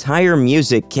his entire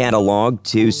music catalog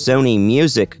to Sony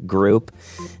Music Group.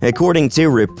 According to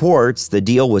reports, the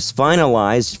deal was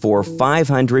finalized for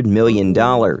 $500 million.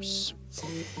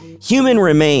 Human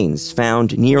remains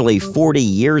found nearly 40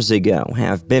 years ago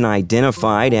have been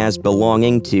identified as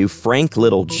belonging to Frank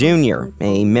Little Jr.,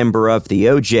 a member of the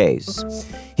OJs.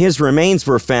 His remains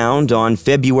were found on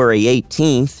February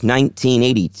 18,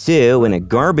 1982, in a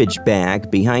garbage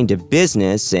bag behind a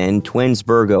business in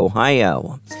Twinsburg,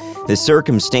 Ohio. The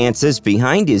circumstances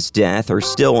behind his death are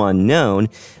still unknown,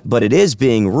 but it is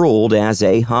being ruled as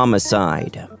a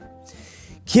homicide.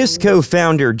 KISS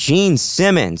co-founder Gene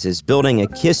Simmons is building a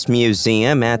KISS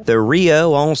museum at the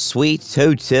Rio All Suites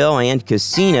Hotel and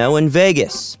Casino in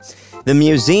Vegas. The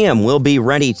museum will be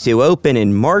ready to open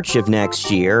in March of next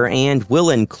year and will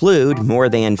include more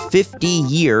than 50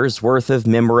 years worth of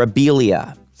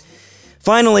memorabilia.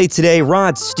 Finally today,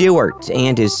 Rod Stewart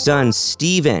and his son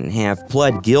Steven have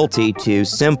pled guilty to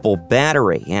simple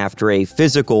battery after a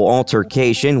physical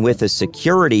altercation with a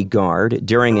security guard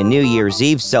during a New Year's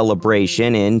Eve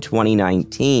celebration in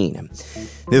 2019.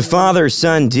 The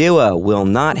father-son duo will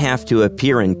not have to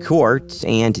appear in court,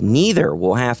 and neither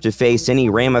will have to face any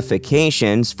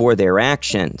ramifications for their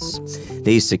actions.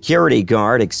 The security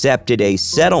guard accepted a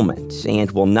settlement and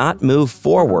will not move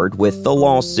forward with the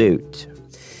lawsuit.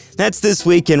 That's This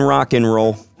Week in Rock and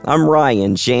Roll. I'm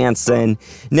Ryan Jansen.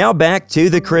 Now back to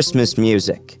the Christmas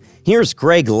music. Here's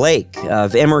Greg Lake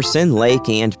of Emerson, Lake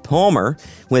and Palmer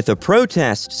with a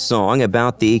protest song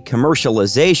about the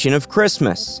commercialization of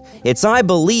Christmas. It's I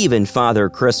Believe in Father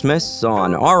Christmas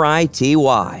on RITY.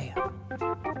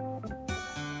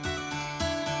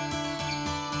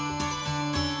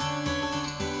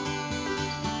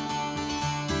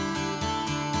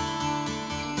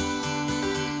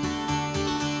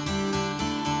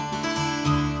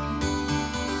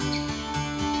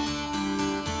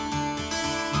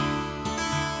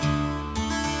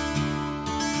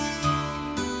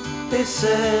 They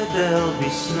said there'll be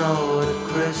snow at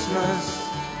Christmas.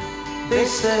 They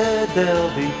said there'll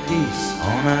be peace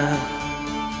on earth.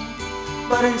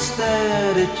 But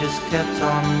instead it just kept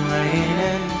on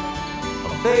raining,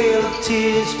 a veil of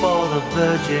tears for the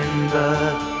virgin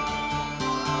birth.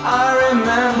 I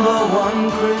remember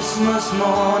one Christmas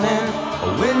morning,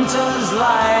 a winter's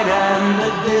light and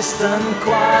a distant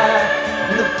choir,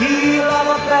 and the peal of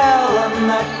a bell and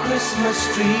that Christmas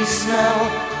tree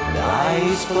smell, and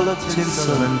eyes full of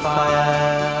tinsel and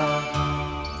fire.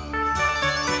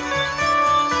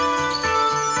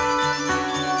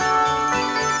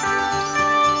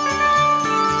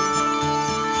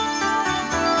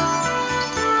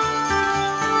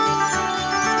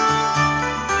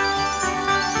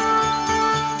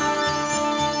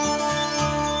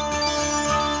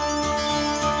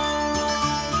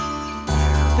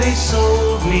 They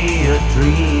sold me a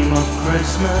dream of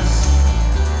Christmas.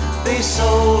 They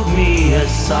sold me a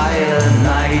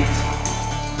cyanide.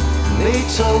 They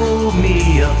told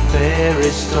me a fairy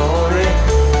story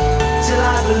till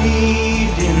I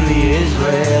believed in the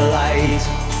Israelite.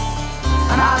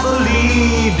 And I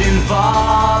believed in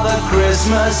Father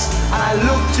Christmas, and I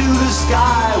looked to the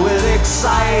sky with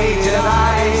excited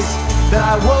eyes. Then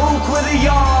I woke with a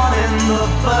yawn in the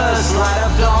first light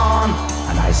of dawn,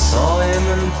 and I saw him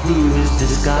and through his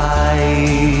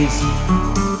disguise.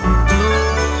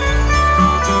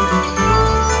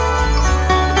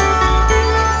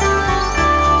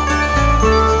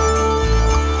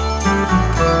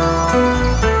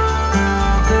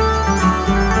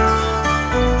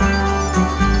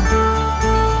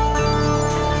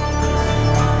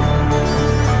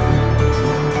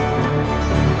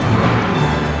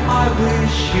 I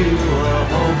wish you a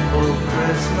hopeful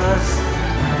Christmas.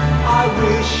 I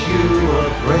wish you a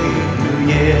brave new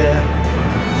year.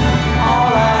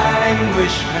 All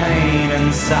anguish, pain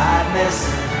and sadness,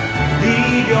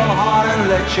 leave your heart and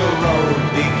let your road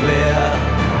be clear.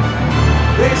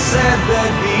 They said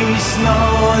there'd be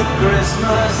snow at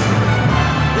Christmas.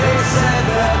 They said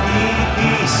there'd be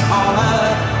peace on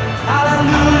earth.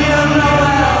 Hallelujah,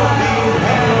 Noel, be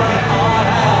heaven on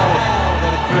hell.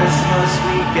 The Christmas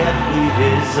we get, we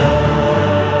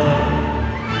deserve.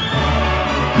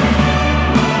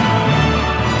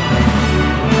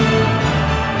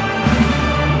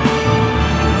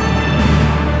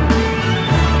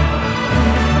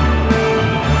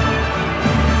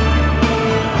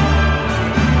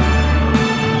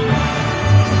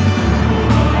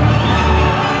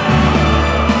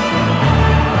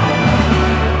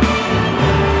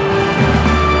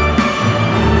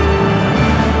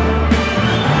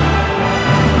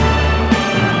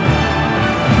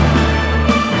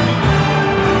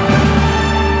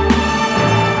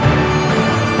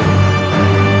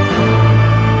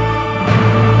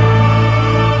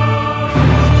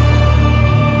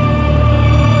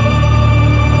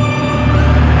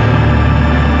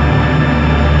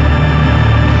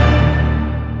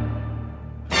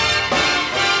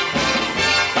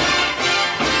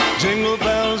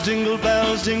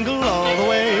 Jingle all the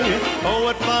way. Oh,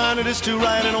 what fun it is to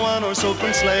ride in a one-horse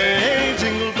open sleigh.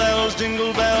 Jingle bells,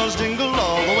 jingle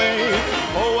all the way.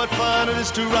 Oh, what fun it is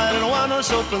to ride in a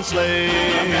one-horse open sleigh.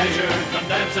 Come Dasher, come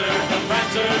Dancer, come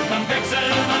Prancer, come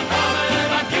Vixen, come Comet,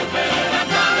 come Cupid, come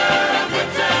Donner, and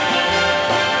Blitzen.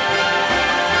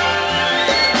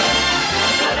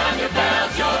 Put on your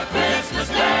bells, your Christmas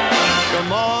bells.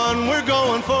 Come on, we're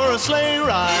going for a sleigh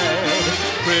ride.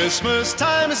 Christmas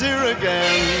time is here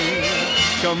again.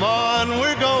 Come on,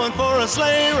 we're going for a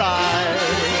sleigh ride.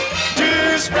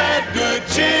 To spread good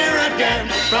cheer again.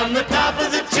 From the top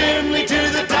of the chimney to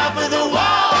the top of the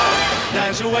wall.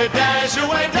 Dash away, dash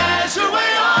away, dash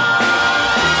away all.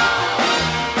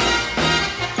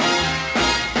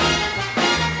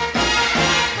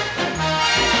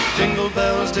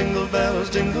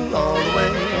 Jingle all the way.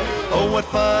 Oh, what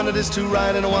fun it is to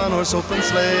ride in a one-horse open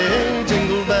sleigh.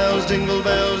 Jingle bells, jingle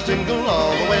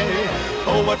all the way.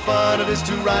 Oh, what fun it is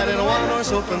to ride in a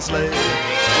one-horse open sleigh.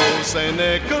 Oh, St.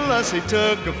 Nicholas, he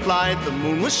took a flight. The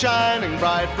moon was shining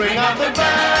bright. Bring out the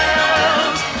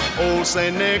bells. Oh,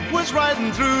 St. Nick was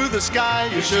riding through the sky.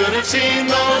 You should have seen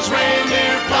those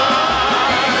reindeer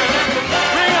fly.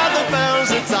 Bring out the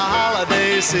bells, it's a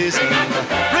holiday season.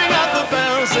 Bring out the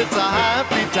bells, it's a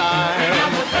happy time.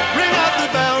 Bring out the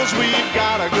bells, we've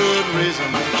got a good reason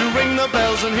to ring the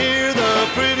bells and hear the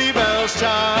pretty bells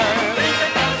chime. Ring the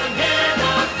bells and hear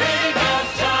the pretty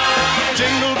bells chime.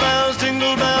 Jingle bells,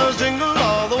 jingle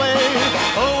all the way.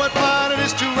 Oh, what fun it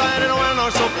is to ride in a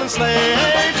one-horse open sleigh.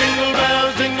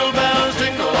 Jingle bells,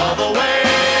 jingle all the way.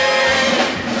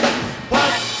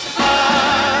 What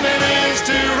fun it is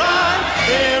to ride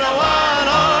in a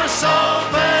one-horse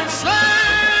open sleigh.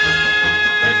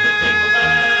 Christmas jingle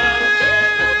bells,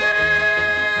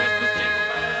 Christmas jingle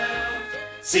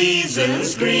bells.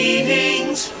 Season's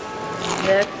greetings.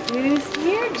 Look who's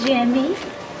here, Jimmy.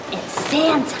 It's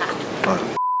Santa.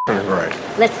 Right.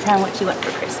 Let's tell him what you want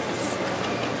for Christmas.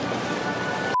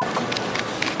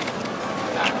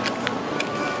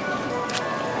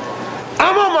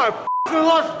 I'm on my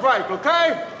lunch break, okay?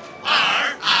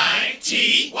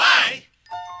 R-I-T-Y.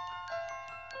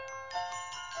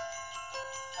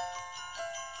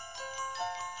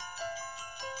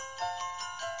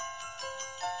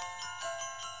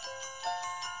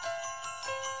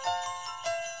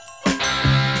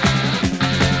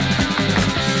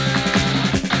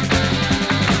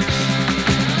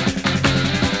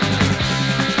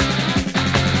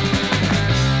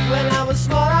 When I was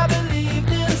small, I believed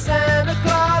in Santa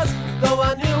Claus, though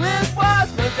I knew it was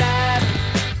my dad.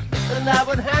 And I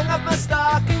would hang up my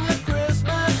stocking at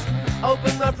Christmas,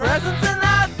 open my presents and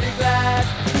I'd be glad.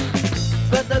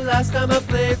 But the last time I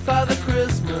played Father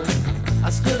Christmas, I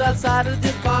stood outside a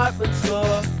department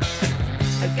store.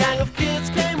 A gang of kids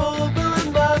came over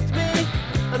and mugged me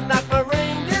and knocked my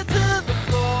reindeer to the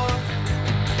floor.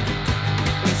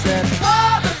 He said,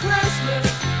 Father Christmas,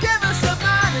 give us some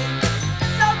money.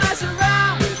 Don't mess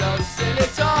around with those silly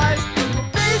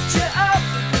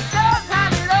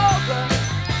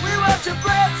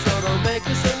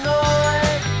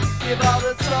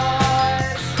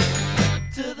toys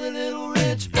to the little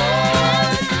rich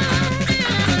boys.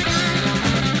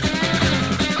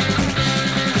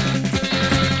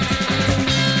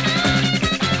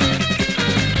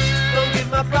 Don't give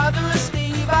my brother a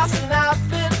Steve Austin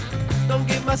outfit. Don't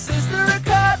give my sister a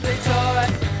cuddly toy.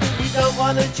 We don't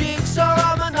want a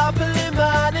jigsaw or Monopoly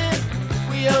money.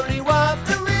 We only want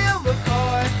the real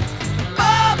McCoy.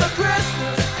 Father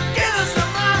Christmas, give us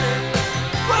some money.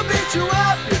 We'll beat you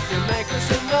up if you make us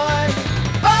annoyed.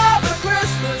 Father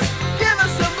Christmas, give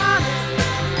us some money.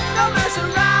 Don't mess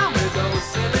around with those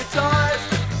silly toys.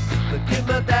 But give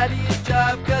my daddy a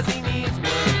job cause he needs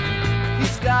one.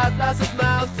 He's got lots of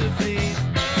mouths to feed.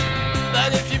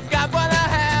 But if you've got one, I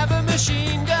have a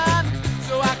machine gun,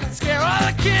 so I can scare all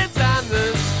the kids on the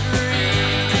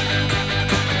street.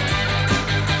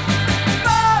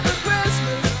 Father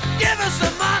Christmas, give us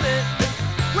some money.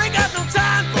 We got no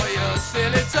time for your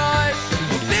silly toys.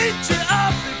 We'll beat you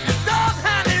up if you don't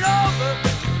hand it over.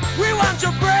 We want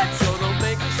your bread, so don't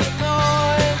make us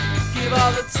annoyed. Give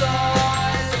all the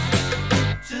toys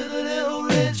to the little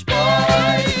rich boys.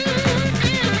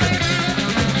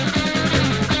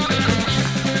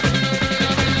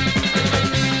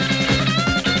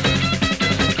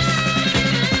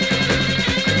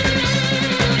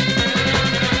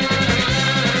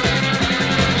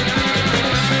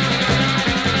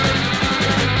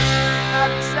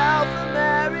 Have yourself a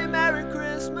merry, merry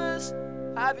Christmas.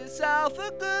 Have yourself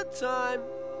a good time.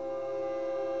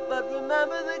 But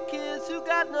remember the kids who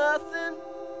got nothing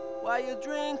while you're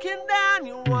drinking down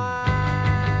your wine.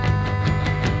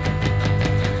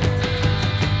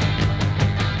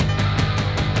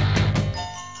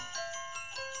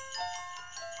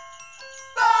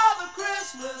 Father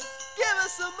Christmas, give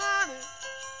us some money.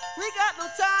 We got no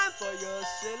time for your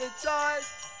silly toys.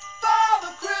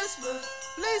 Father Christmas,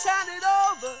 please hand it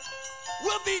over.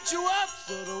 We'll beat you up,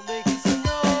 so don't make us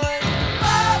annoyed.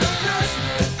 Father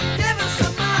Christmas, give us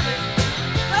some money.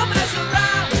 Don't mess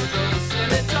around with those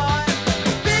silly toys.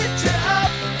 Beat you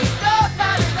up, don't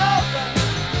hand it over.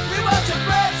 We want your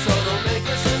bread, so don't make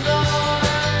us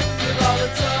annoyed. Give all the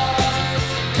toys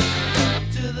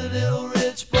to the little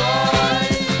rich boy.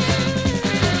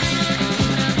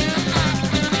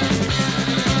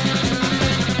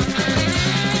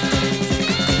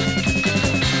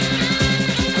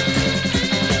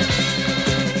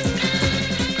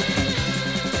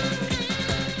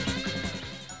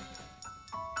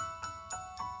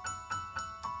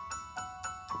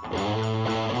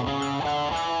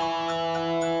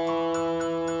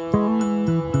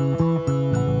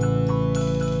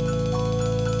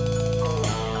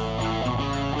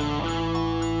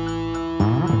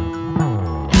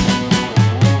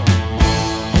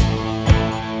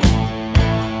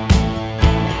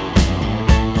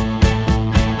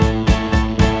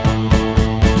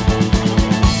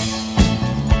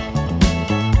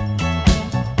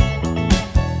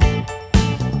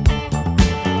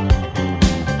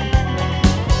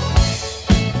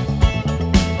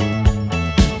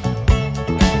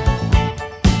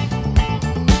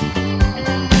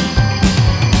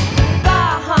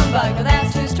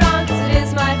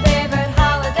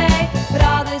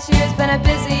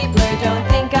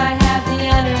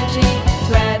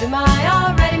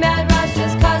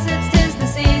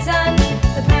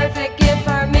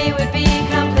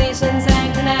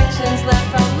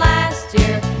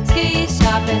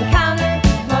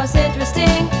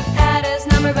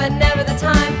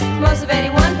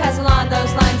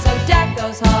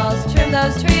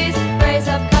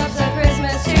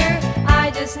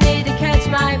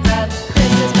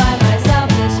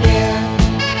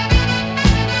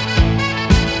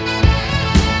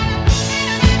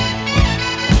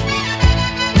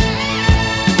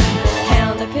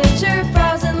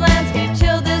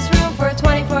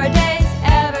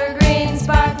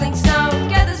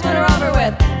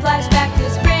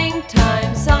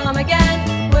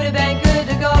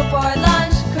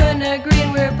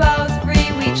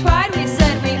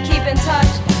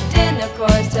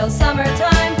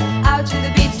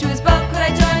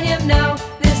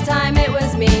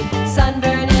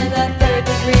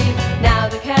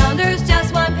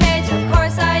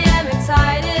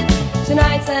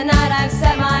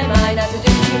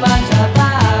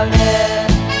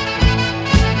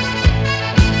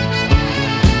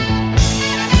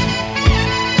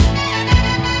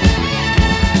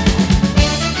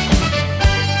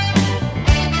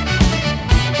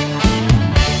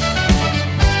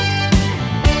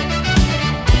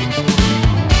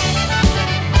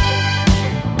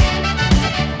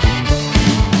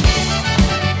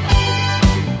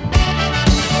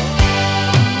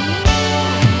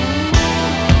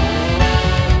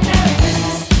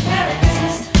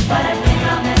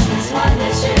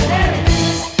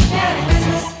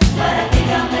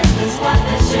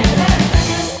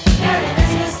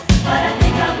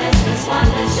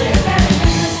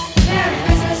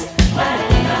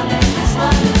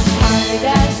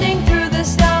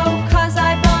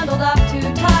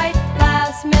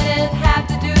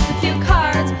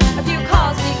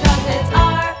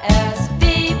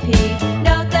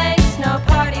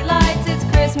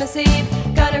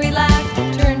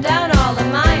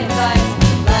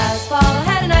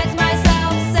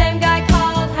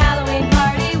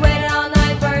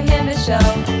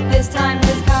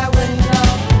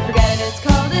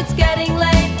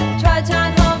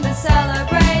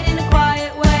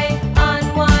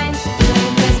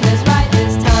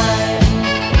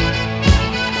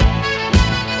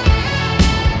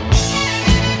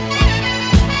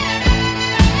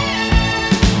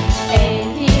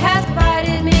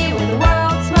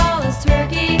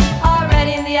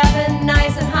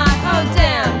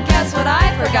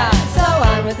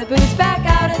 the boots back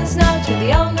out in the snow to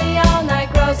the only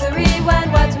all-night grocery.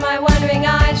 When what to my wondering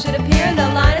eyes should appear in the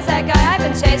line is that guy I've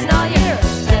been chasing all year.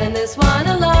 Spending this one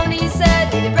alone, he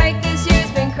said. Need a break, this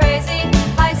year's been crazy.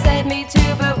 I said, me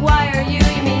too, but why are you?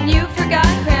 You mean you forgot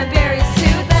cranberries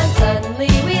too? Then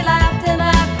suddenly we laughed and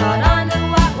laughed, caught on to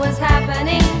what was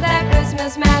happening. That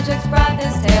Christmas magic's brought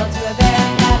this tale to a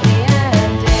very happy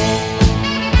ending.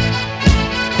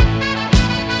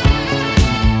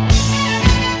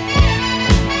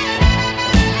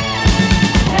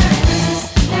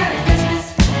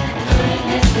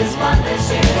 This one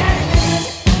this year.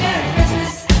 Merry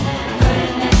Christmas,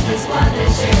 couldn't miss this one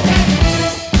this year.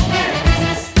 Merry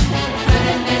Christmas,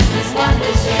 couldn't miss this one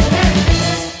this year.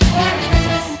 Merry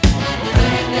Christmas,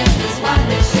 couldn't miss this one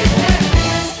this year.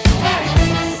 Merry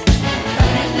Christmas,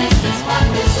 couldn't miss this one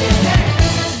this year.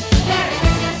 Merry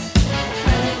Christmas,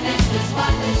 couldn't miss this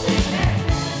one this year.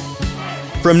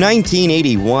 From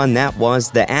 1981, that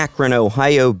was the Akron,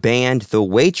 Ohio band The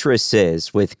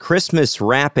Waitresses with Christmas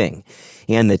Rapping.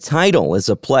 And the title is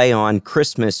a play on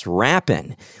Christmas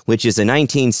Rappin', which is a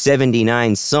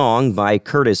 1979 song by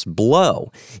Curtis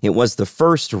Blow. It was the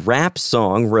first rap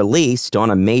song released on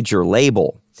a major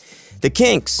label. The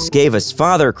Kinks gave us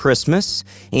Father Christmas,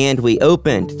 and we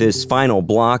opened this final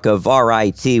block of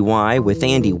R.I.T.Y. with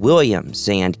Andy Williams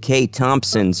and Kay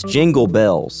Thompson's Jingle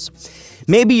Bells.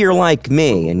 Maybe you're like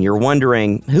me and you're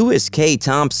wondering, who is Kay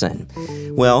Thompson?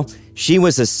 Well, she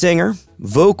was a singer,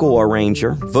 vocal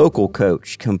arranger, vocal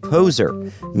coach, composer,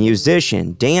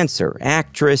 musician, dancer,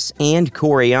 actress, and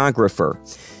choreographer.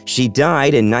 She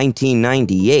died in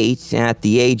 1998 at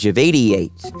the age of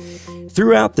 88.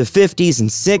 Throughout the 50s and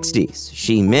 60s,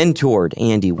 she mentored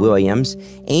Andy Williams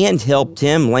and helped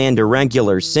him land a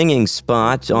regular singing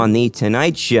spot on The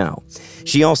Tonight Show.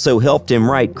 She also helped him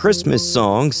write Christmas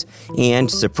songs, and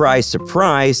surprise,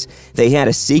 surprise, they had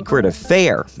a secret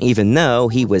affair, even though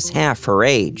he was half her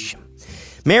age.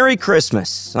 Merry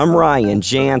Christmas. I'm Ryan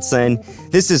Jansen.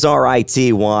 This is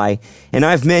R.I.T.Y., and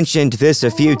I've mentioned this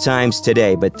a few times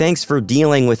today, but thanks for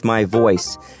dealing with my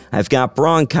voice. I've got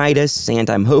bronchitis, and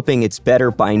I'm hoping it's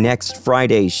better by next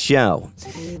Friday's show.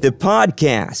 The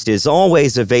podcast is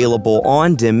always available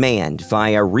on demand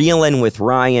via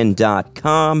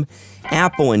reelinwithryan.com,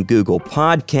 Apple and Google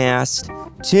Podcast,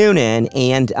 TuneIn,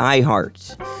 and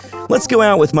iHeart. Let's go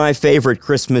out with my favorite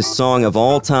Christmas song of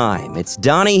all time. It's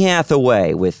Donny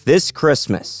Hathaway with This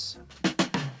Christmas.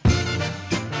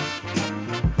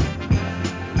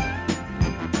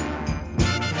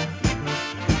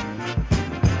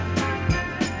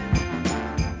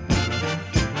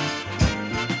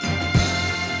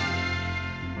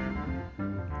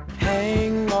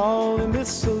 Hang all the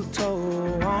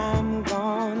mistletoe, I'm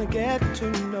gonna get to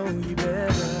know you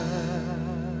better.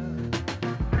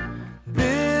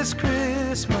 This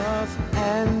Christmas,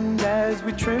 and as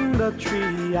we trim the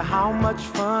tree, how much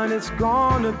fun it's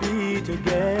gonna be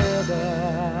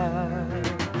together.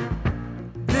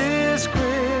 This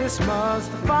Christmas,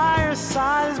 the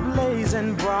fireside is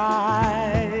blazing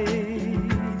bright.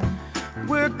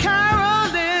 We're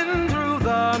caroling through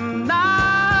the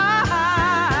night,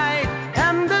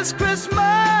 and this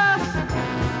Christmas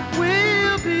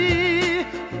will be a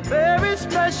very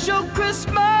special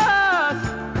Christmas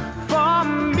for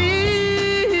me.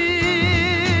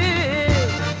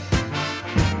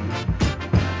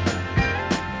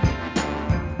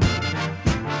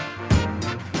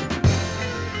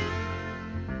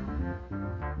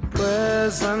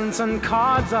 Presents and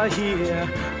cards are here.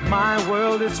 My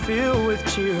world is filled with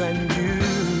cheer and you.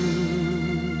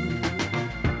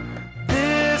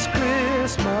 This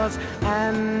Christmas,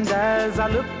 and as I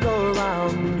look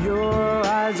around, your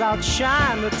eyes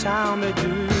outshine the town they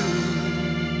do.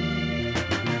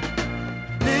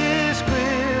 This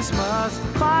Christmas, the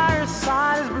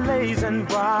fireside is blazing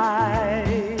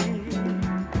bright.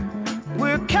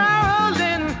 We're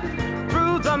caroling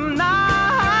through the night,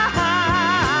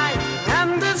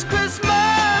 and this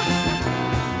Christmas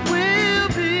will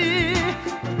be a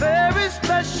very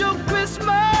special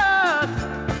Christmas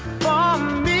for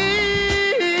me.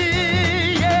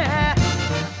 Yeah.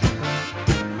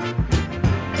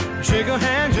 Shake a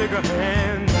hand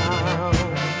now.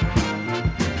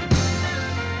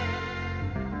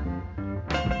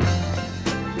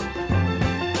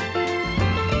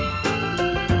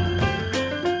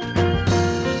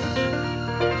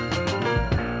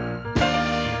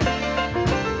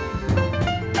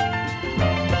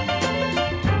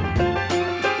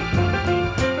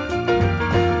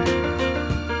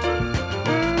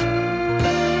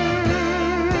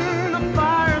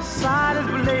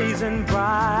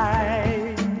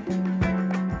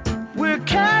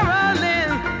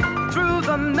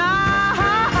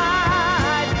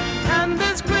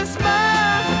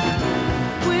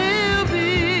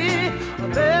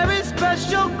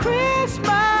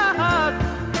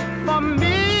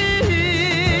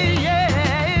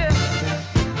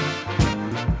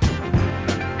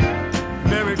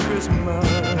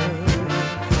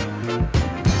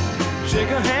 Shake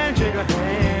a hand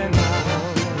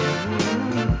now.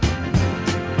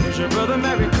 Here's your brother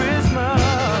Merry